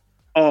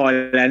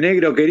 Hola,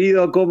 negro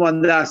querido, ¿cómo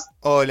andás?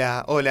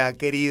 Hola,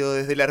 querido,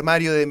 desde el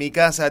armario de mi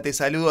casa te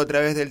saludo a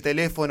través del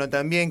teléfono.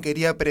 También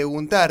quería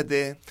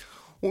preguntarte,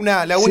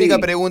 la única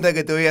pregunta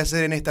que te voy a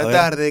hacer en esta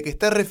tarde, que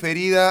está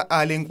referida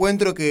al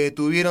encuentro que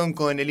tuvieron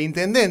con el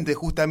intendente,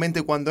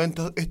 justamente cuando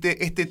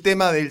este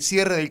tema del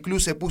cierre del club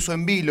se puso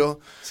en vilo,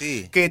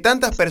 que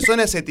tantas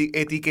personas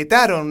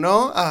etiquetaron,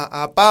 ¿no?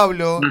 a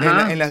Pablo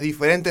en las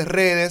diferentes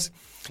redes.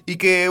 Y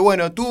que,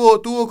 bueno,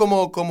 tuvo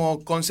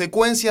como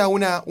consecuencia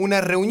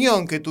una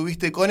reunión que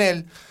tuviste con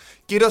él.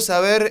 Quiero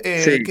saber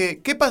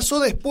qué pasó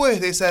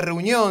después de esa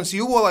reunión, si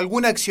hubo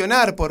algún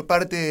accionar por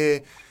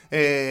parte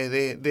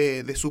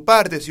de su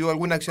parte, si hubo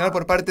algún accionar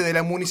por parte de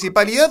la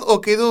municipalidad, o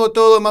quedó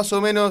todo más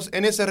o menos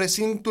en ese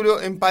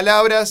recinto en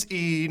palabras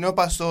y no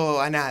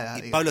pasó a nada.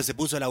 Y Pablo se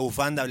puso la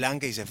bufanda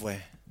blanca y se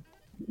fue.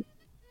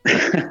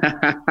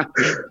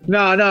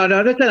 No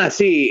es tan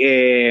así.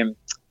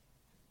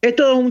 Es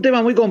todo un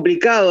tema muy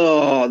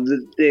complicado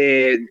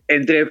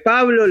entre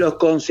Pablo, los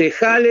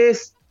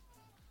concejales,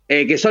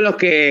 que son los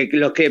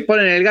que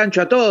ponen el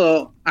gancho a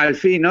todo, al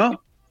fin,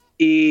 ¿no?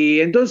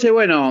 Y entonces,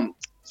 bueno,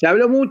 se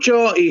habló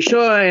mucho y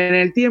yo en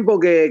el tiempo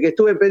que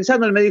estuve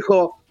pensando, él me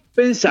dijo,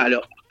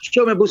 pensalo.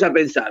 Yo me puse a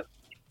pensar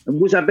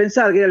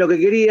que era lo que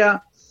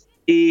quería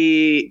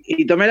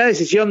y tomé la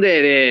decisión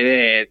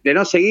de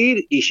no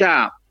seguir y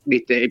ya,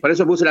 ¿viste? Y por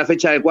eso puse la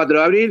fecha del 4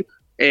 de abril.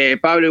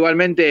 Pablo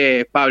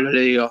igualmente,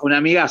 le digo, un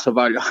amigazo,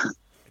 Pablo.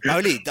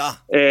 Pablito.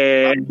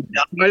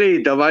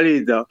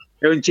 Pablito.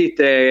 Es un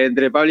chiste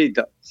entre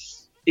Pablito.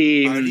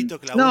 Y Pablito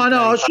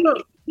yo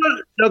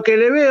lo que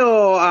le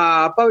veo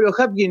a Pablo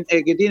Hapkin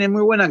es que tiene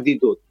muy buena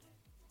actitud.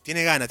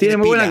 Tiene ganas, tiene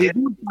muy buena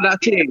actitud.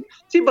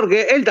 Sí,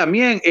 porque él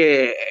también,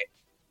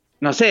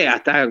 no sé,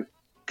 hasta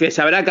que se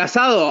habrá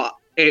casado,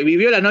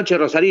 vivió la noche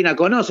rosarina,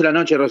 conoce la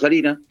noche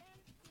rosarina,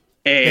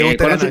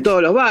 conoce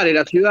todos los bares,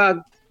 la ciudad.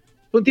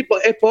 Un tipo,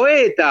 es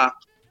poeta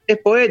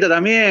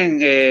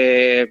también.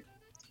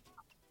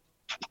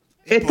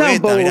 Está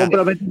un poco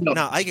comprometido.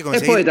 No, hay que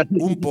conseguir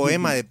un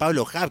poema de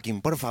Pablo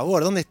Hapkin, por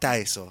favor. ¿Dónde está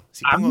eso?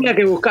 Habría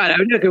que buscar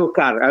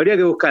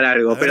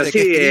algo. Pero sí,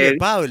 escribe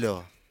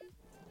Pablo.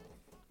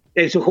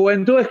 En su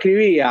juventud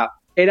escribía.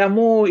 Era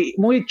muy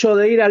hecho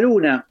de ir a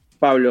Luna,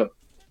 Pablo.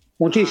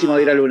 Muchísimo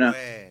de ir a Luna.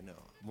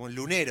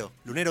 Bueno,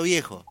 lunero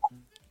viejo.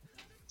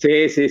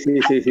 Sí.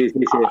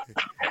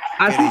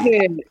 Así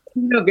que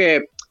creo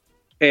que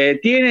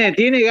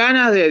tiene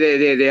ganas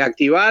de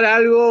activar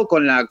algo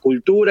con la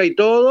cultura y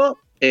todo.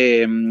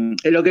 En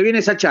lo que viene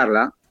esa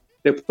charla,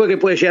 después que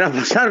puede llegar a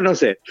pasar, no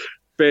sé.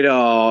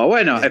 Pero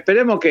bueno,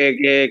 esperemos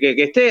que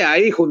esté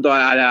ahí junto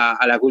a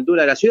la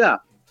cultura de la ciudad.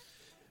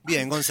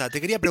 Bien, Gonza,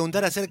 te quería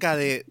preguntar acerca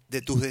de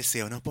tus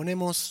deseos. Nos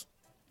ponemos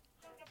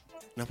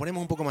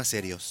un poco más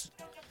serios.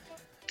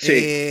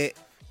 Sí.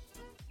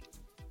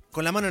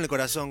 Con la mano en el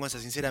corazón, Gonza,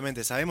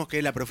 sinceramente, sabemos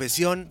que la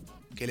profesión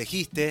que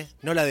elegiste,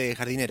 no la de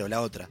jardinero,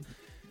 la otra,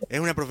 es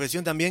una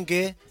profesión también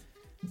que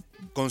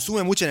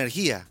consume mucha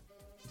energía.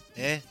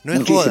 No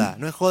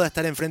es joda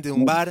estar enfrente de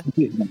un bar,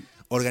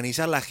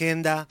 organizar la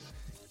agenda,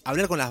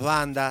 hablar con las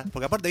bandas,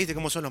 porque aparte viste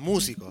cómo son los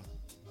músicos.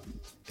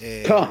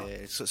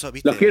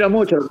 ¿Viste? Los quiero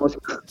mucho los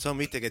músicos. Son,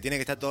 viste, que tiene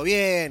que estar todo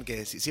bien,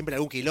 que siempre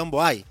algún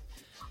quilombo hay.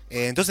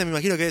 Entonces me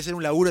imagino que debe ser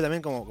un laburo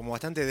también como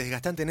bastante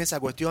desgastante en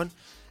esa cuestión,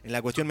 en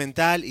la cuestión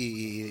mental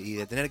y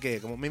de tener que,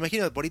 como me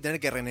imagino por ahí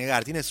tener que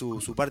renegar. Tiene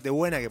su parte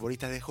buena, que por ahí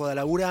estás de joda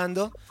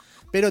laburando,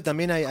 pero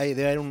también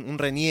debe haber un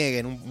reniegue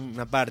en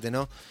una parte,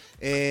 ¿no?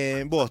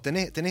 ¿Vos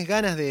tenés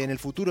ganas de en el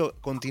futuro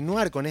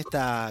continuar con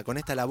esta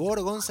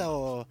labor, Gonza,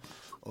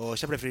 o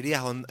ya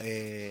preferirías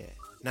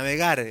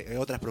navegar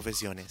otras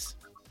profesiones?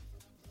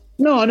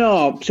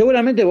 No,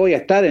 seguramente voy a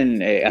estar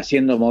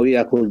haciendo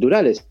movidas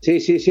culturales.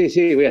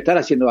 Sí, voy a estar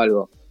haciendo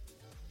algo.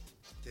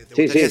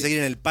 ¿Te gustaría seguir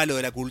en el palo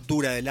de la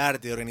cultura, del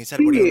arte, de organizar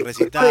por ahí un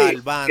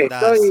recital,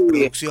 bandas,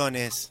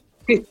 producciones?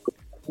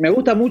 Me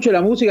gusta mucho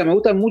la música, me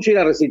gusta mucho ir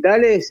a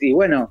recitales y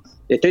bueno,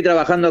 estoy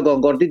trabajando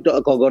con Cortito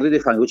y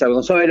Fan,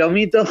 con Sobe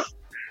Lomito.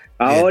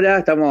 Ahora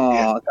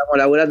estamos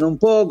laburando un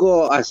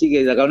poco, así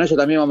que con ellos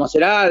también vamos a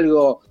hacer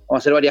algo, vamos a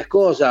hacer varias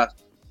cosas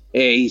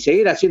y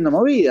seguir haciendo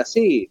movidas,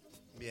 sí.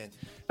 Bien.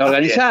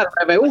 Organizar,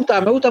 me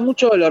gusta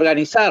mucho el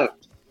organizar.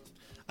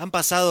 Han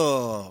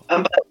pasado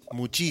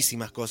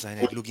muchísimas cosas en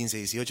el Club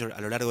 1518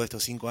 a lo largo de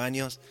estos 5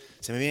 años.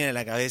 Se me vienen a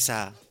la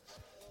cabeza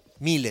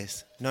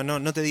miles,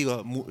 no te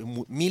digo,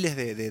 miles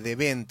de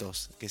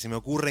eventos que se me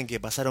ocurren que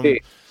pasaron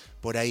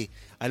por ahí.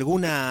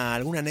 ¿Alguna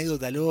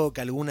anécdota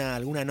loca,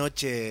 alguna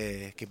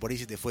noche que por ahí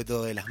se te fue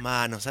todo de las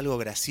manos, algo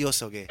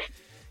gracioso que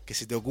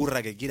se te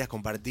ocurra que quieras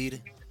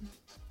compartir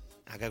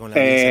acá con la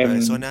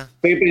persona?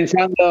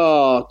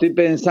 Estoy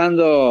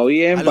pensando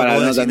bien algo para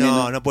no también.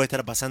 No puede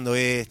estar pasando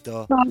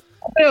esto. No,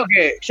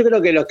 yo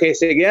creo que los que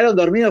se quedaron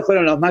dormidos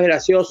fueron los más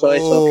graciosos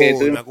esos que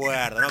tuvimos. Me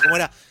acuerdo, ¿no? ¿Cómo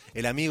era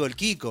el amigo el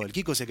Kiko? El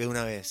Kiko se quedó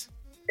una vez.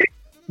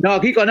 No,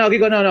 Kiko no.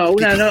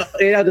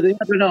 Tenía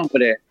otro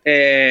nombre.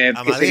 Que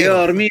se quedó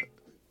dormido.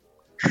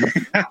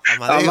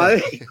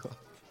 Amadeo.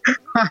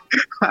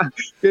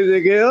 Que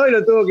se quedó y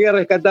lo tuvo que ir a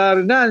rescatar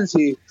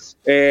Nancy.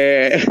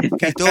 Qué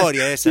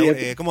historia esa.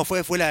 ¿Cómo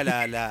fue? Fue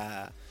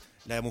la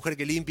mujer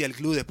que limpia el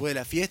club después de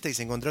la fiesta y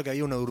se encontró que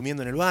había uno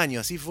durmiendo en el baño.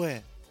 ¿Así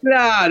fue?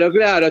 Claro,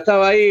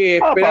 estaba ahí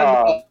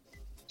esperando.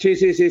 Sí.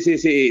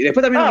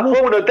 Después también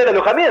fue un hotel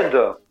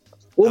alojamiento.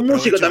 Un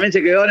músico también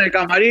se quedó en el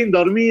camarín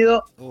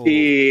dormido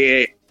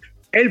y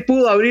él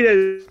pudo abrir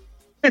el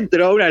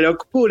centro, una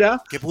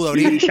locura. ¿Qué pudo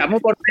abrir? Y llamó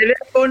por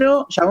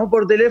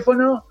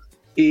teléfono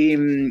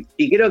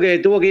y creo que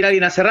tuvo que ir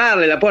alguien a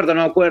cerrarle la puerta,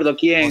 no me acuerdo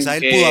quién. O sea,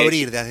 él pudo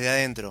abrir desde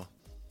adentro.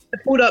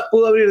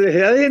 Pudo abrir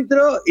desde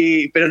adentro,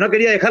 pero no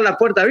quería dejar la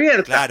puerta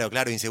abierta.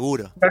 Claro,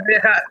 inseguro.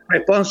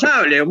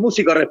 Responsable, un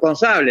músico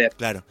responsable.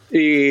 Claro.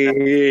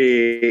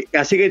 Y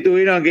así que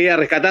tuvieron que ir a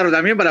rescatarlo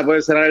también para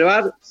poder cerrar el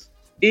bar.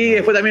 Y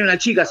después también una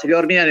chica se quedó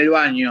dormida en el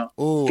baño.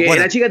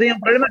 La chica tenía un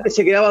problema que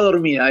se quedaba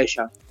dormida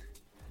ella.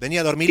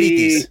 Venía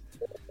dormilitis.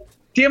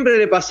 Siempre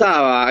le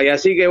pasaba. Y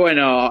así que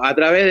bueno, a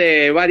través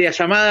de varias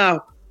llamadas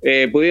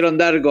pudieron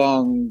dar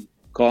con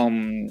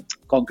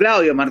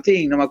Claudio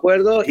Martín, no me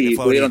acuerdo, y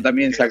pudieron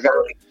también sacar.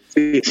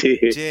 Sí.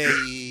 Che,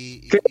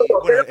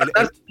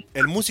 bueno,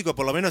 el músico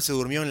por lo menos se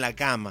durmió en la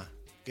cama,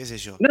 qué sé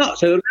yo. No,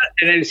 se durmió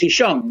en el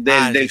sillón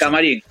del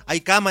camarín.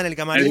 ¿Hay cama en el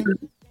camarín?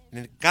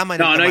 No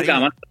hay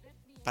cama.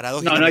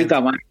 Paradójicamente. No hay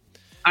cama.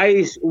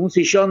 Hay un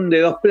sillón de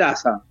 2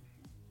 plazas.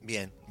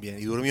 Bien,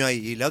 y durmió ahí.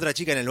 Y la otra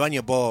chica en el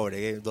baño,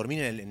 pobre,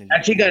 dormía en el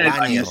La chica en el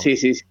baño, sí.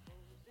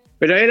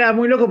 Pero era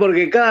muy loco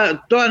porque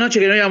toda noche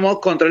que no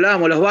íbamos,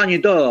 controlábamos los baños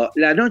y todo.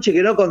 La noche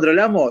que no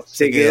controlamos,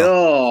 se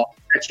quedó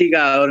la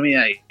chica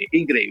dormida ahí.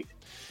 Increíble.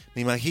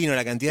 Me imagino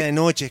la cantidad de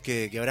noches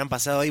que habrán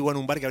pasado ahí. Bueno,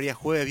 un bar que abría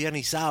jueves,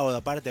 viernes y sábado.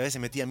 Aparte, a veces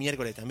metía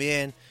miércoles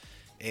también.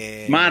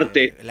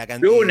 Martes,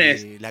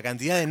 lunes. La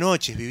cantidad de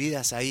noches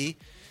vividas ahí.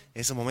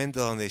 Esos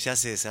momentos donde ya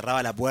se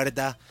cerraba la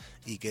puerta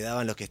y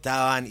quedaban los que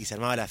estaban y se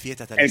armaba la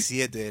fiesta hasta las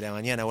 7 de la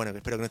mañana. Bueno,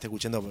 espero que no esté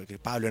escuchando porque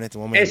Pablo en este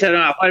momento. Eso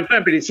no, fue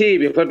al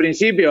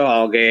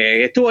principio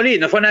que estuvo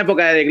lindo. Fue una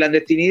época de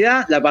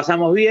clandestinidad, la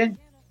pasamos bien,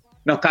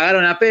 nos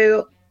cagaron a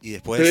pedo. Y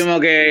después tuvimos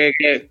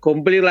que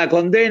cumplir la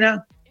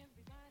condena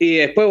y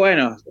después,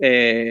 bueno,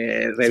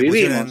 revivimos. Se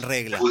pusieron en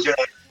regla.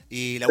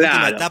 Y la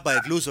última etapa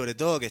del club, sobre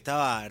todo, que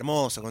estaba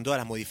hermosa, con todas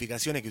las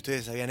modificaciones que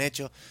ustedes habían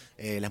hecho,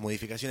 las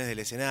modificaciones del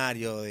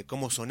escenario, de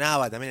cómo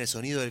sonaba también el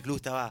sonido del club,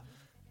 estaba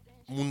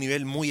un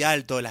nivel muy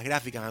alto, las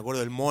gráficas, me acuerdo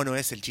del mono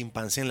ese, el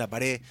chimpancé en la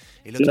pared,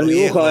 el otro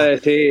viejo,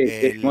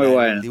 muy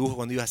bueno. El dibujo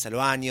cuando ibas al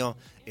baño,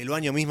 el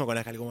baño mismo con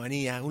las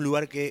calcomanías, un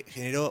lugar que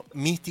generó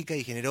mística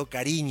y generó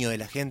cariño de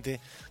la gente,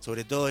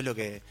 sobre todo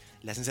es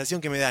la sensación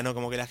que me da, ¿no?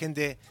 Como que la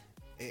gente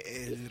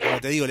como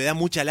te digo, le da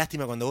mucha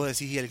lástima cuando vos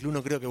decís, y el club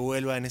no creo que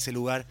vuelva en ese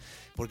lugar,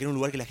 porque era un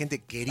lugar que la gente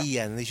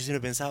quería. ¿Entendés? Yo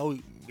siempre pensaba,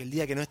 uy, el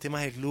día que no esté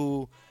más el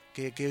club,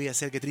 ¿qué voy a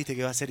hacer? Qué triste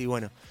que va a ser. Y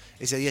bueno,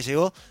 ese día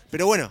llegó.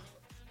 Pero bueno,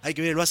 hay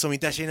que ver el vaso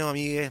mitad lleno,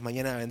 amigues.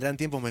 Mañana vendrán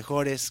tiempos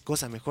mejores,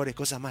 cosas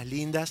más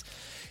lindas.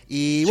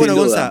 Y bueno,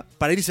 Gonza,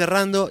 para ir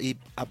cerrando, y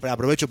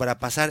aprovecho para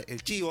pasar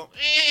el chivo.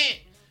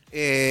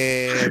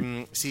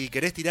 Si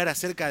querés tirar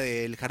acerca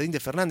del Jardín de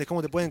Fernández,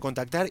 ¿cómo te pueden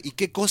contactar y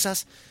qué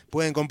cosas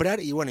pueden comprar?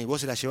 Y bueno, y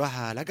vos se las llevás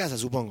a la casa,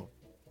 supongo.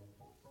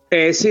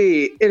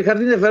 Sí, el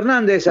Jardín de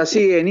Fernández,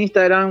 así en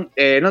Instagram.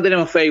 No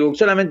tenemos Facebook,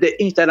 solamente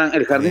Instagram,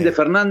 el Jardín de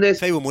Fernández.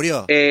 Facebook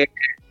murió.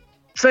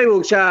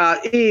 Facebook ya...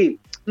 Y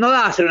no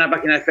da a hacer una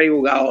página de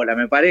Facebook ahora,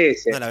 me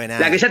parece. No la ve nada.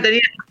 La que ya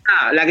tenía,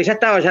 la que ya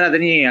estaba, ya la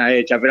tenía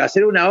hecha. Pero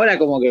hacer una ahora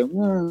como que,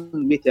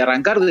 viste,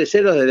 arrancar de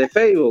cero desde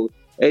Facebook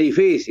es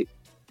difícil.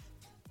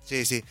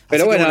 Sí.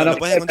 Pero así bueno, lo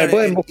puedes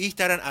encontrar en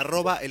Instagram,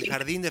 @el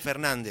Jardín de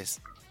Fernández.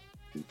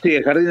 Sí,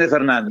 el Jardín de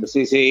Fernández,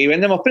 sí. Y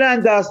vendemos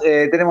plantas,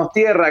 tenemos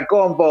tierra,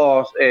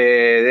 compost,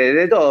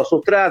 de todo,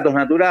 sustratos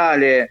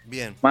naturales,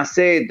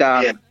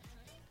 maceta.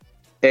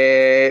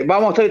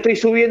 Estoy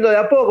subiendo de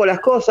a poco las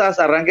cosas,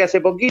 arranqué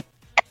hace poquito.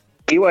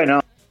 Y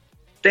bueno.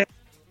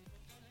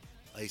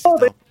 Ahí se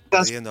está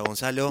perdiendo a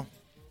Gonzalo.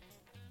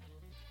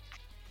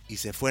 Y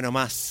se fue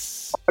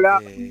nomás.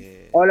 Hola.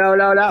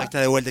 Hola. Ahí está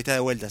de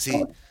vuelta,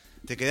 sí.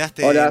 Te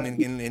quedaste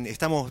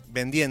estamos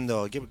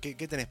vendiendo.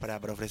 ¿Qué tenés para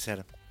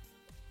ofrecer?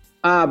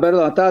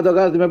 Perdón, estaba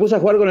tocando. Me puse a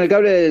jugar con el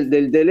cable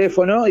del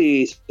teléfono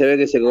y se ve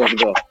que se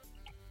cortó.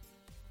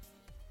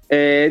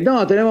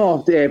 No,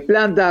 tenemos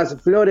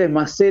plantas, flores,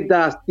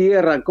 macetas,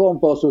 tierra,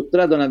 compost,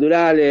 sustratos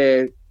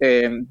naturales.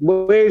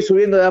 Voy a ir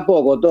subiendo de a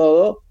poco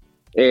todo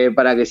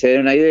para que se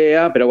den una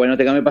idea, pero bueno,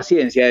 téngame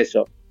paciencia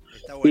eso.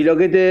 Bueno. Y lo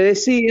que te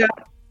decía,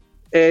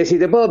 si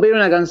te puedo pedir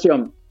una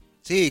canción.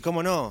 Sí,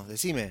 cómo no,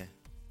 decime.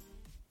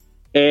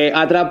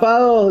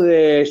 Atrapados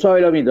de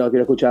Suave Lomito,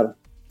 quiero escuchar.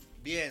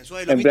 Bien,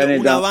 Suave Lomito,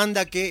 una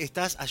banda que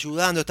estás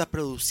ayudando, estás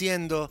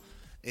produciendo.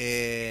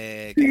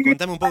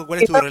 Contame un poco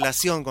cuál es tu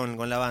relación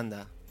con la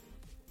banda.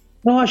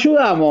 Nos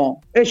ayudamos.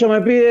 Ellos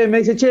me piden, me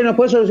dicen, che, ¿nos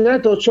podés solucionar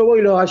esto? Yo voy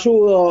y los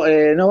ayudo.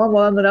 Nos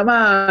vamos dando una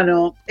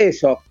mano.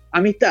 Eso,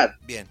 amistad.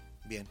 Bien.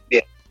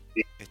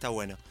 Está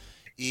bueno.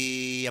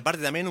 Y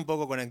aparte también un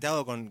poco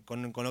conectado con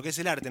lo que es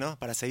el arte, ¿no?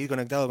 Para seguir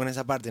conectado con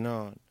esa parte,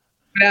 ¿no?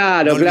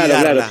 Claro.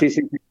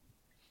 Sí.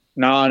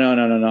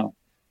 No.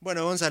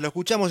 Bueno, Gonza, lo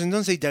escuchamos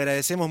entonces y te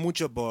agradecemos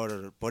mucho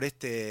por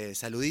este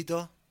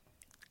saludito.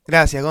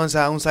 Gracias,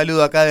 Gonza. Un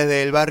saludo acá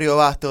desde el barrio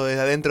Basto,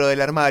 desde adentro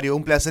del armario.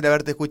 Un placer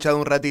haberte escuchado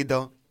un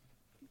ratito.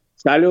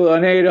 Saludos,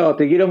 negro.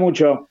 Te quiero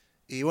mucho.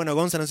 Y bueno,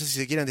 Gonza, no sé si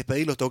se quieren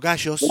despedir los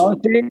tocayos.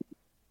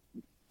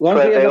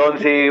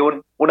 Gonzi,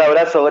 un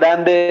abrazo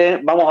grande.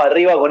 Vamos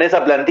arriba con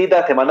esas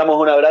plantitas. Te mandamos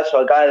un abrazo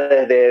acá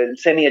desde el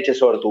Ceni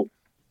Echesortu.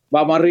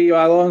 Vamos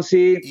arriba,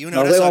 Gonzi. Y un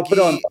Nos abrazo vemos aquí,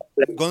 pronto.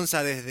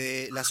 Gonza,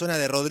 desde la zona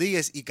de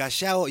Rodríguez y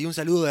Callao. Y un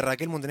saludo de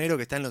Raquel Montenegro,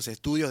 que está en los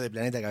estudios de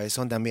Planeta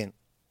Cabezón también.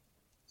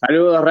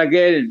 Saludos,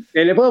 Raquel.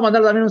 Le puedo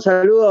mandar también un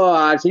saludo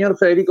al señor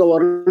Federico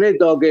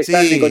Borleto, que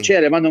está en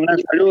Necochea. Le mando un gran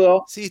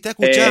saludo. Sí, está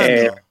escuchando.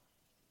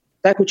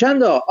 ¿Está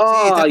escuchando? Sí,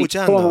 está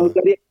escuchando.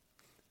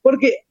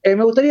 Porque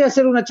me gustaría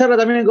hacer una charla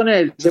también con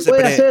él. ¿Se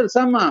puede hacer,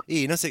 Sanma?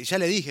 Y no sé, ya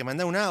le dije,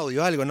 mandá un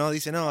audio o algo, ¿no?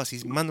 Dice, no,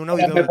 si mando un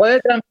audio... ¿Me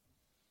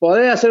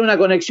podés hacer una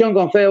conexión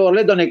con Fede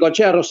Borleto,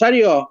 Necochea,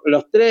 Rosario?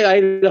 Los tres,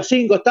 ahí los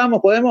 5 estamos,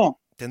 ¿podemos?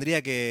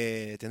 Tendría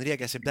que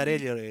aceptar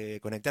él,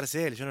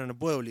 conectarse él, yo no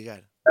puedo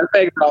obligar.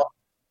 Perfecto.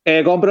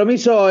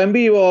 Compromiso en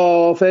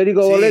vivo,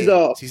 Federico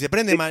Borleto. Si se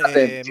prende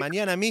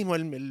mañana mismo,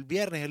 el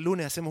viernes, el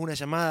lunes, hacemos una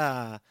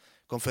llamada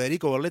con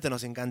Federico Borleto,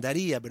 nos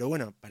encantaría, pero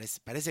bueno,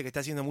 parece que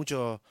está haciendo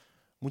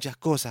muchas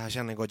cosas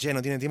allá en Necochea,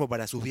 no tiene tiempo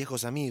para sus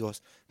viejos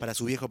amigos, para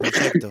su viejo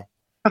proyecto.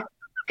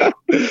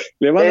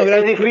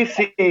 Es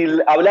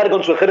difícil hablar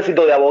con su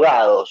ejército de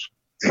abogados.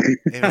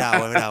 Es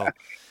bravo.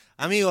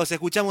 Amigos,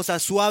 escuchamos a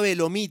Suave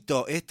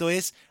Lomito, esto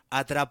es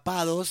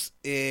Atrapados,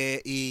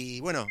 y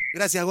bueno,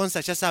 gracias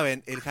Gonza, ya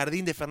saben, el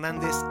Jardín de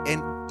Fernández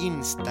en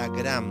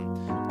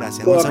Instagram.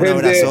 Gracias Gonza, un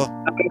abrazo.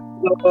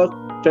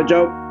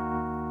 Chau.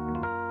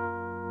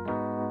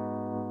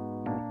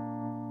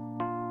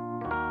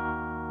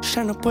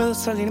 Ya no puedo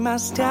salir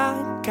más de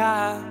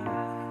acá,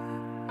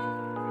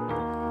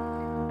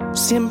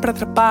 siempre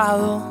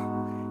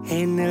atrapado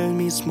en el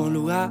mismo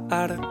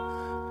lugar.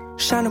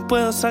 Ya no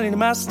puedo salir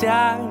más de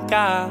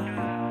acá,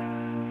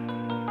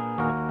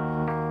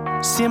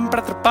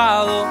 siempre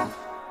atrapado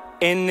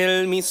en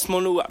el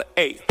mismo lugar.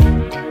 Ey.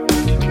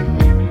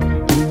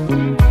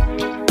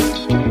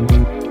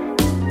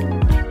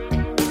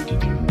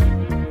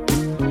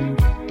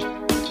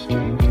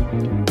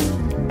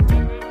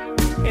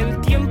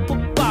 El tiempo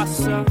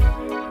pasa,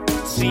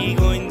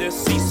 sigo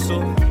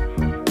indeciso.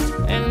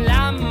 En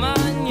la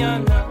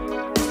mañana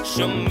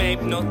yo me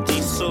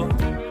hipnotizo.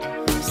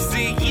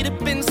 Seguir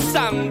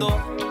pensando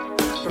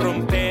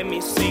rompe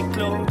mis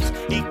ciclos.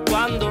 ¿Y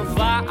cuándo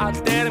va a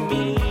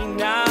terminar?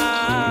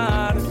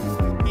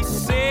 Y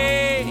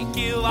sé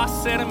que va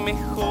a ser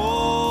mejor,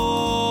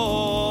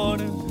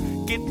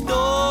 que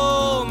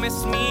tomes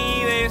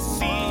mi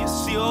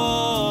decisión.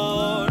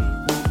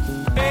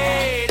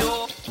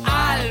 Pero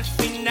al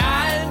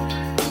final,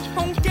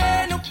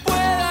 aunque no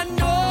pueda,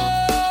 no,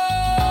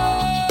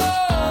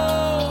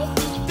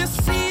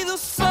 decido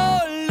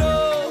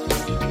solo.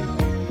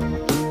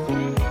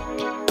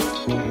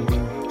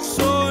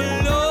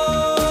 Solo.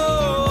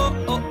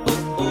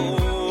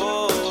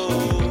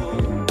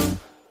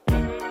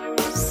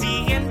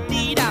 Siguen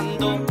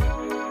tirando,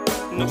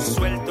 no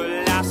suelto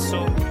el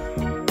lazo.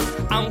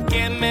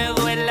 Aunque me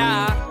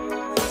duela,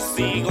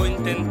 sigo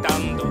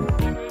intentando.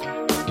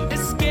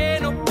 Es que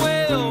no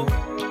puedo,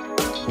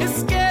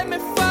 es que me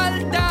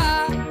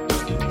falta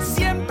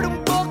siempre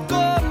un poco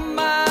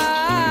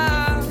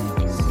más.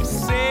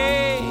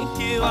 Sé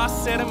que va a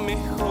ser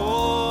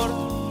mejor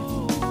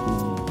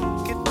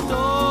que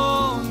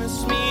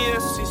tomes mi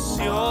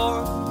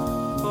decisión.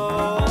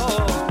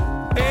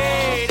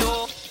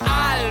 Pero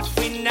al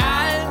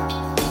final,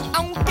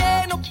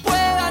 aunque no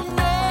pueda, no,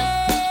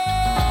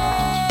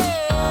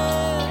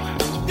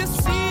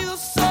 decido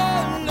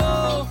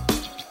solo.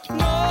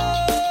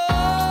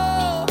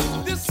 No,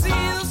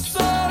 decido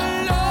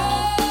solo.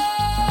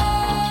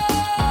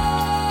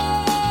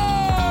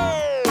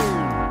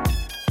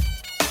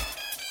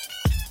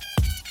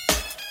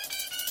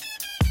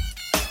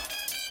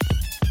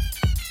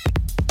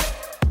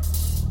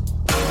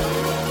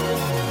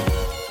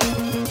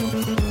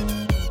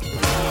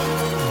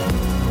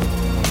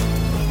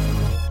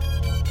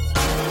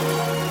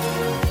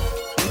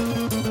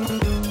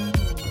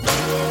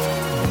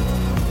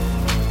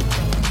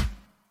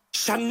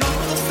 Ya no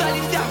puedo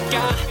salir de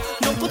acá,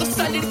 no puedo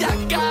salir de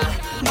acá,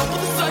 no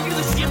puedo salir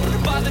de siempre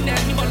ocupado en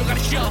el mismo lugar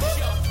yo.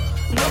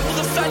 No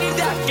puedo salir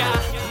de acá,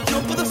 no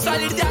puedo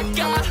salir de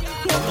acá,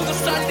 no puedo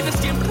salir de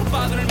siempre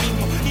ocupado en el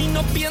mismo. Y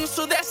no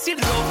pienso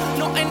decirlo,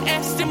 no en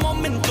este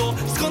momento,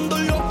 escondo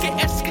lo que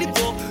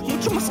escribo,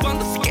 mucho más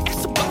cuando sé que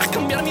eso va a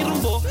cambiar mi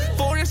rumbo.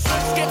 Por eso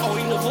es que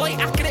hoy no voy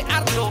a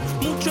crearlo,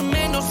 mucho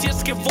menos si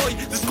es que voy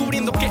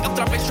descubriendo que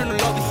otra vez yo no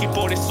lo dije.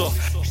 Por eso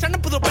ya no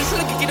puedo pensar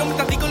lo que quiero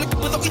mientras digo lo que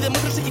puedo y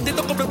demuestro si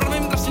intento comprobarme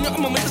mientras sueño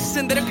un momento ese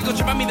sendero que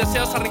conlleva mis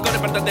deseos a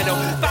rincones verdaderos.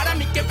 Para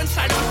mí que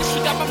pensaron que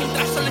llegaba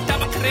mientras solo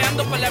estaba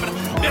creando palabras.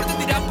 Verde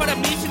dirá para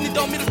mí sin ni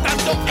dormir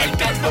tanto el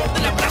calor de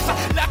la brasa,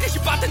 la que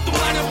llevaste en tu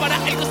mano para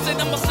el goce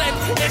de Mosén.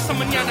 Esa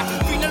mañana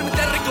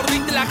finalmente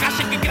recorriste la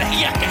calle que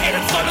creías que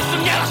era solo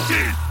soñar.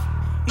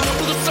 No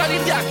puedo salir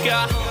de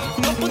acá,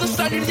 no puedo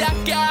salir de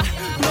acá,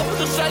 no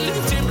puedo salir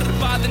de siempre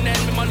ocupado en el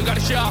mismo lugar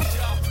yo.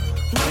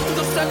 No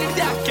puedo salir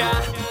de acá,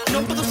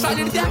 no puedo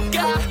salir de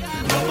acá,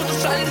 no puedo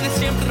salir de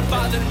siempre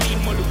ocupado en el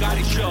mismo lugar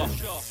y yo.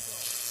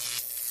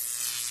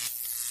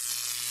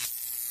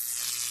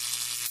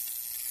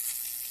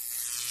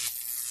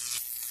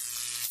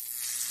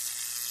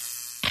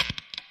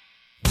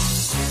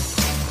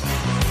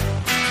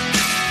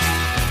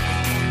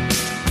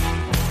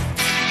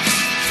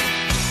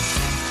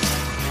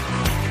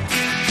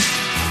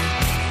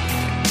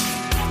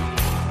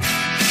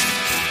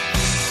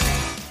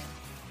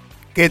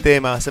 Qué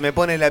tema, se me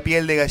pone la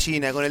piel de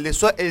gallina, con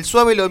el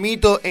suave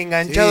lomito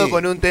enganchado Sí.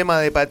 con un tema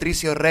de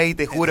Patricio Rey,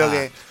 te juro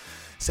que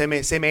se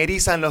me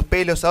erizan los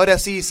pelos. Ahora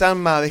sí,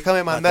 Sanma,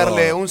 déjame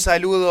mandarle todo. un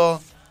saludo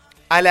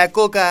a la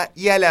Coca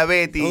y a la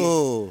Betty,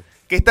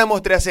 que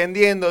estamos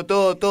trascendiendo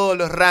todos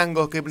los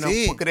rangos que nos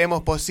Sí.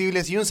 creemos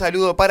posibles, y un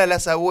saludo para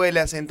las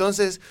abuelas,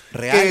 entonces,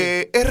 Real.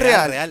 que es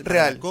real.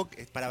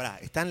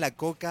 ¿Están la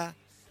Coca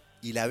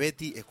y la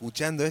Betty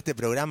escuchando este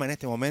programa en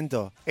este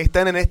momento?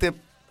 Están en este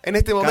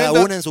momento.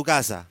 Cada una en su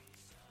casa.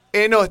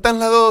 No, están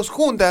las dos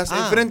juntas,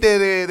 enfrente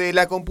de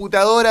la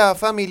computadora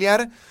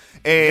familiar,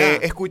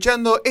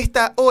 escuchando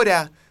esta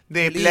hora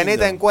de Qué lindo.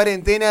 Planeta en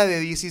Cuarentena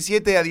de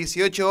 17 a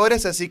 18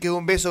 horas, así que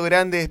un beso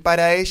grande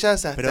para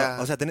ellas. Hasta...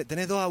 Pero, o sea,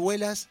 tenés dos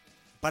abuelas,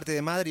 parte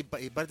de madre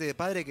y parte de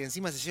padre, que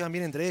encima se llevan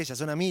bien entre ellas,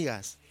 son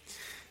amigas.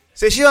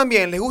 Se llevan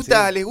bien, les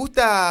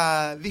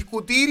gusta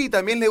discutir y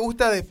también les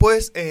gusta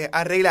después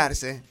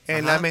arreglarse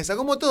en la mesa,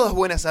 como todas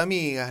buenas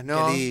amigas,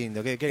 ¿no? Qué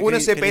lindo. Uno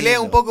se pelea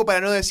lindo. un poco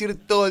para no decir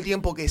todo el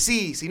tiempo que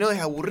sí, si no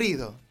es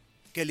aburrido.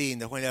 Qué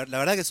lindo, Juan. La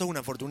verdad que sos un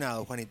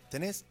afortunado, Juan.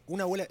 Tenés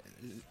una abuela.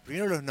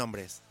 Primero los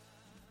nombres: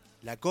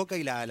 la Coca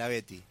y la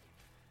Betty.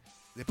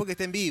 Después que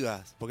estén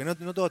vivas, porque no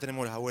todos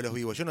tenemos los abuelos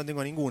vivos. Yo no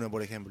tengo ninguno,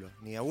 por ejemplo.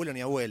 Ni abuelo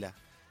ni abuela.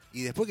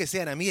 Y después que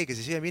sean amigas y que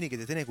se lleven bien y que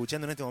te estén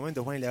escuchando en este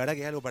momento, Juan. Y la verdad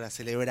que es algo para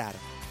celebrar.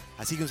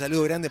 Así que un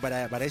saludo grande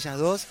para ellas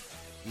dos.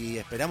 Y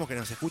esperamos que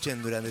nos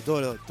escuchen durante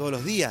todos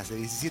los días, de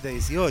 17 a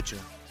 18.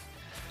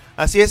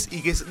 Así es,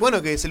 y que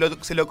bueno, que se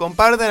lo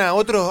compartan a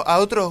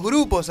otros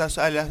grupos, a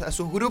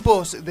sus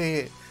grupos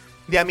de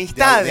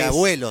amistades. De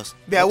abuelos.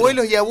 De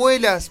abuelos y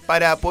abuelas,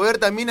 para poder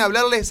también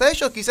hablarles a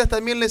ellos. Quizás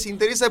también les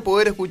interesa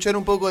poder escuchar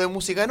un poco de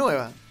música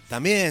nueva.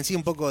 También, sí,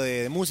 un poco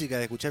de música,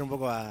 de escuchar un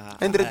poco a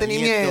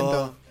entretenimiento.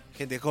 Nieto,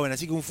 gente joven.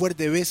 Así que un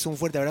fuerte beso, un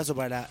fuerte abrazo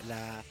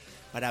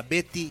para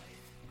Betty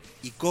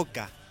y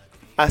Coca.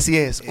 Así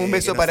es, un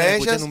beso para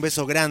ellas. Un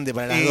beso grande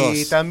para las dos.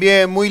 Y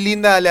también muy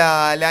linda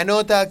la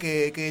nota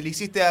que le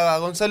hiciste a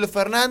Gonzalo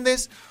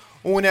Fernández.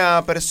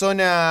 una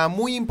persona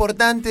muy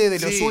importante de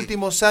los Sí.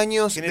 últimos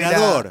años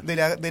Generador.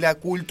 de la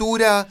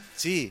cultura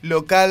Sí.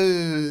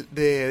 local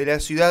de la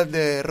ciudad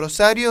de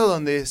Rosario,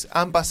 donde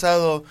han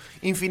pasado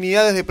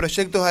infinidades de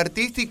proyectos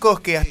artísticos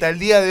que hasta el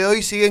día de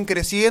hoy siguen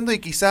creciendo y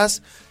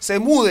quizás se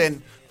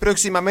muden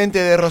próximamente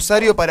de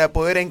Rosario para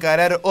poder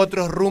encarar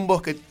otros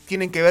rumbos que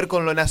tienen que ver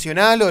con lo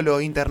nacional o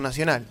lo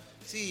internacional.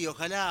 Sí,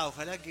 ojalá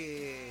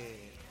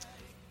que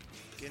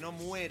no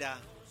muera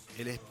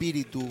el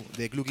espíritu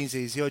de Club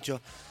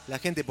 1518. La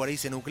gente por ahí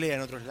se nuclea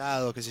en otros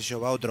lados, qué sé yo,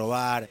 va a otro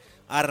bar,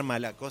 arma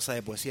la cosa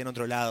de poesía en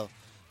otro lado.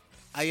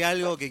 Hay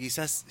algo que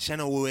quizás ya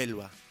no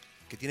vuelva,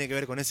 que tiene que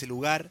ver con ese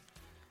lugar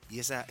y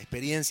esa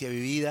experiencia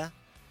vivida.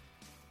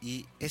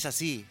 Y es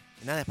así,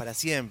 nada es para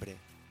siempre,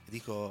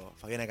 dijo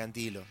Fabiana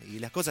Cantilo. Y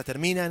las cosas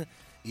terminan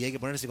y hay que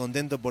ponerse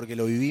contento porque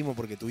lo vivimos,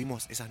 porque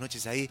tuvimos esas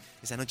noches ahí,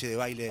 esa noche de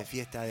baile, de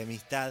fiesta, de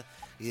amistad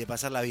y de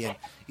pasarla bien.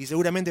 Y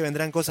seguramente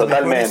vendrán cosas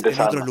mejores en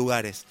Sanma. otros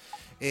lugares.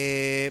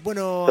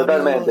 Bueno,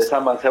 Totalmente, amigos,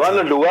 Sanma. Se van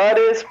los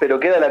lugares, pero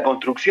queda la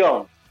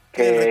construcción el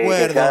que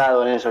recuerdo, se ha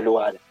dado en esos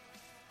lugares.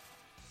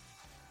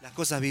 las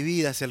cosas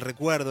vividas, el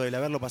recuerdo, el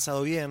haberlo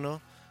pasado bien,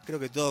 ¿no? Creo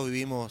que todos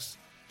vivimos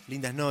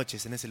lindas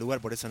noches en ese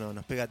lugar, por eso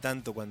nos pega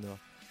tanto cuando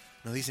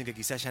nos dicen que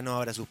quizás ya no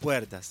abra sus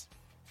puertas.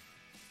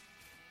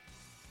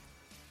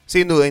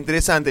 Sin duda,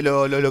 interesante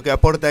lo que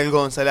aporta el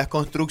Gonza, las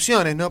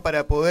construcciones, ¿no?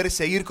 Para poder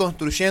seguir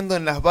construyendo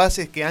en las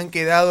bases que han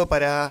quedado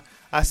para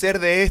hacer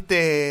de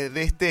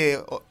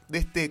este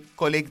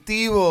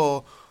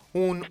colectivo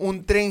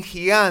un tren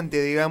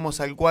gigante, digamos,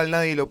 al cual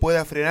nadie lo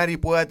pueda frenar y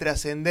pueda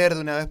trascender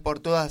de una vez por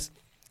todas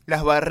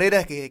las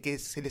barreras que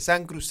se les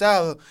han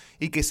cruzado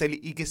y que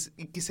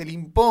se le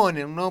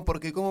imponen, ¿no?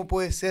 Porque cómo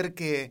puede ser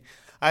que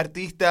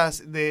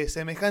artistas de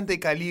semejante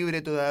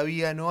calibre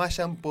todavía no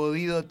hayan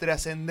podido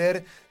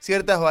trascender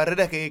ciertas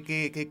barreras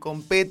que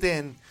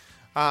competen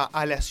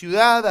a la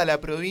ciudad, a la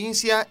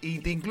provincia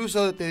e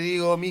incluso, te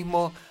digo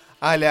mismo,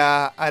 a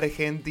la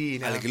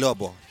Argentina. Al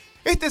globo.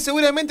 Este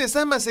seguramente,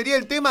 Sanma, sería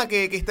el tema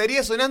que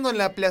estaría sonando en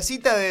la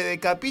placita de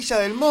Capilla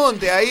del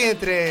Monte, ahí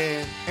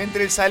entre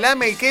el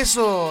salame, el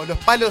queso, los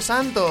palos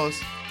santos.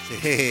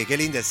 Sí, qué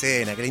linda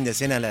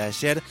escena la de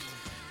ayer.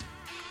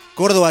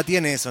 Córdoba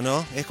tiene eso,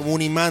 ¿no? Es como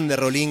un imán de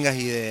rolingas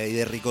y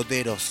de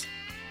ricoteros.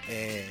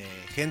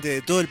 Gente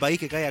de todo el país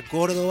que cae a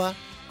Córdoba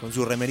con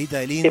su remerita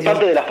del indio. Es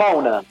parte de la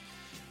fauna.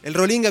 El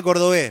rolinga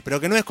cordobés, pero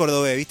que no es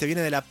cordobés, ¿viste?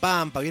 Viene de La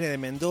Pampa, viene de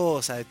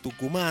Mendoza, de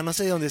Tucumán, no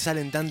sé de dónde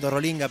salen tanto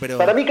rolinga, pero...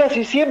 Para mí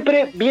casi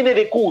siempre viene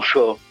de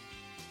Cuyo.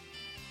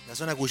 La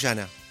zona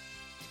cuyana.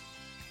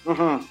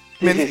 Uh-huh.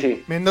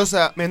 Sí.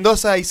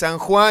 Mendoza y San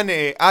Juan,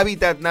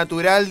 hábitat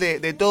natural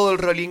de todo el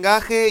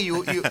rolingaje y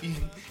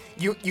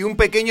un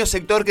pequeño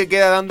sector que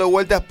queda dando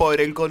vueltas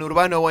por el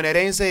conurbano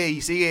bonaerense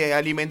y sigue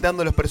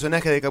alimentando los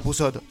personajes de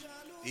Capusotto.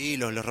 Y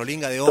los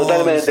rolinga de Once.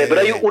 Totalmente,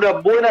 pero hay una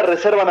buena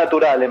reserva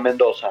natural en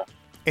Mendoza.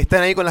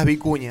 Están ahí con las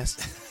vicuñas.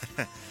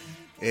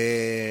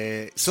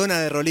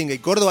 Zona de rolinga y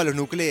Córdoba los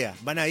nuclea.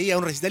 Van ahí a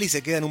un recital y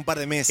se quedan un par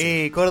de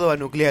meses. Córdoba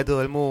nuclea a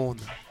todo el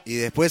mundo. Y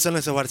después son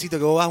esos barcitos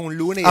que vos vas un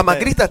lunes y... A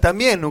macristas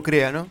también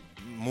nuclea, ¿no?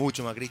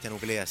 Mucho macrista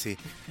nuclea, sí.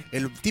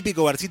 El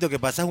típico barcito que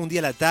pasás un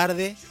día a la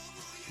tarde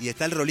y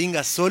está el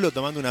rolinga solo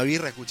tomando una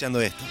birra escuchando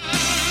esto.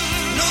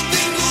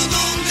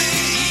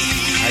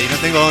 Ahí no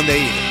tengo dónde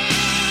ir.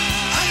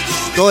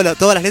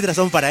 Todas las letras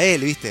son para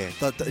él, ¿viste?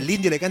 El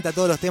indio le canta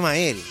todos los temas a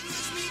él.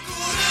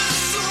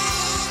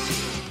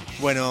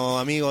 Bueno,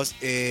 amigos,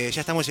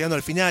 ya estamos llegando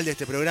al final de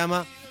este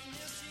programa.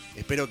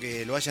 Espero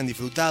que lo hayan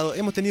disfrutado.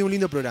 Hemos tenido un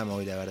lindo programa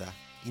hoy, la verdad.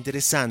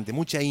 Interesante,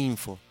 mucha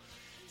info.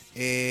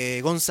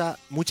 Gonza,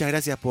 muchas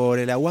gracias por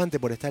el aguante,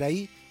 por estar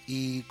ahí.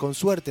 Y con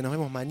suerte nos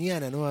vemos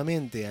mañana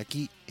nuevamente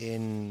aquí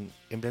en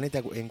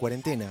Planeta en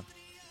Cuarentena.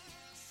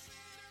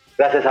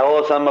 Gracias a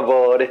vos, Sanma,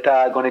 por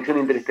esta conexión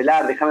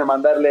interestelar. Déjame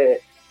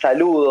mandarle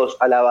saludos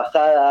a la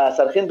bajada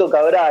Sargento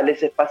Cabral,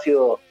 ese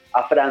espacio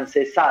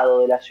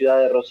afrancesado de la ciudad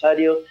de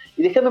Rosario.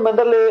 Y déjame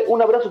mandarle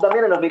un abrazo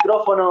también a los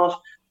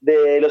micrófonos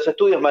de los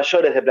estudios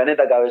mayores de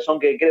Planeta Cabezón,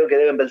 que creo que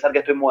deben pensar que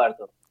estoy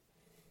muerto.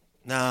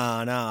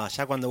 No,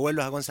 ya cuando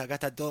vuelvas a Gonza acá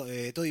está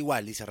todo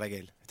igual, dice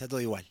Raquel. Está todo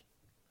igual.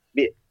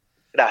 Bien,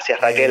 gracias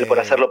Raquel por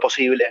hacerlo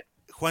posible.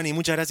 Juani,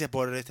 muchas gracias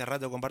por este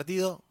rato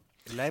compartido.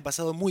 La he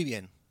pasado muy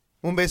bien.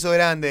 Un beso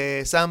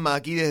grande, Sanma,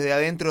 aquí desde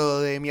adentro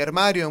de mi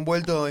armario,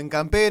 envuelto en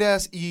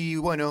camperas. Y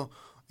bueno,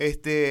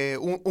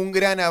 un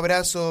gran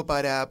abrazo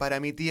para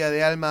mi tía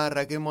de alma,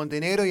 Raquel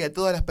Montenegro, y a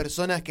todas las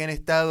personas que han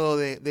estado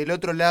del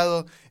otro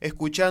lado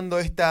escuchando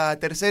esta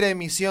tercera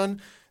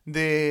emisión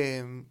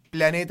de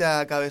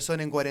Planeta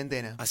Cabezón en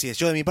Cuarentena. Así es,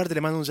 yo de mi parte le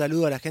mando un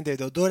saludo a la gente de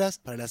Totoras,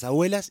 para las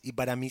abuelas y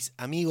para mis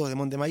amigos de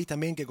Montemaíz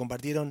también que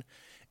compartieron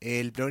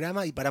el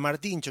programa, y para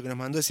Martincho que nos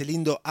mandó ese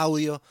lindo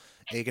audio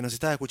que nos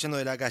estaba escuchando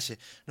de la calle.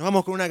 Nos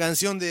vamos con una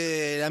canción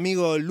del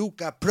amigo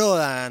Luca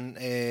Prodan,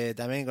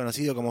 también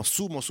conocido como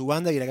Sumo, su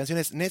banda, y la canción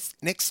es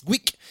Next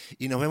Week,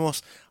 y nos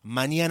vemos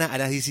mañana a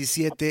las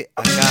 17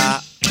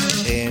 acá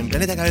en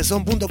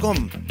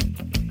planetacabezón.com.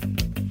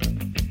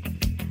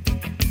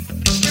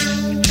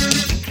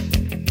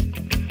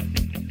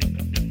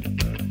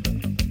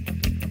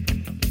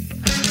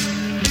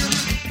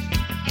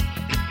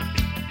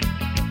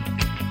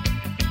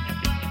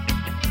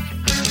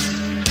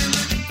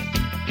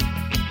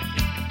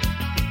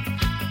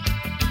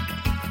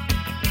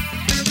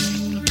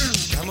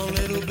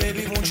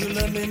 you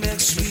love me now?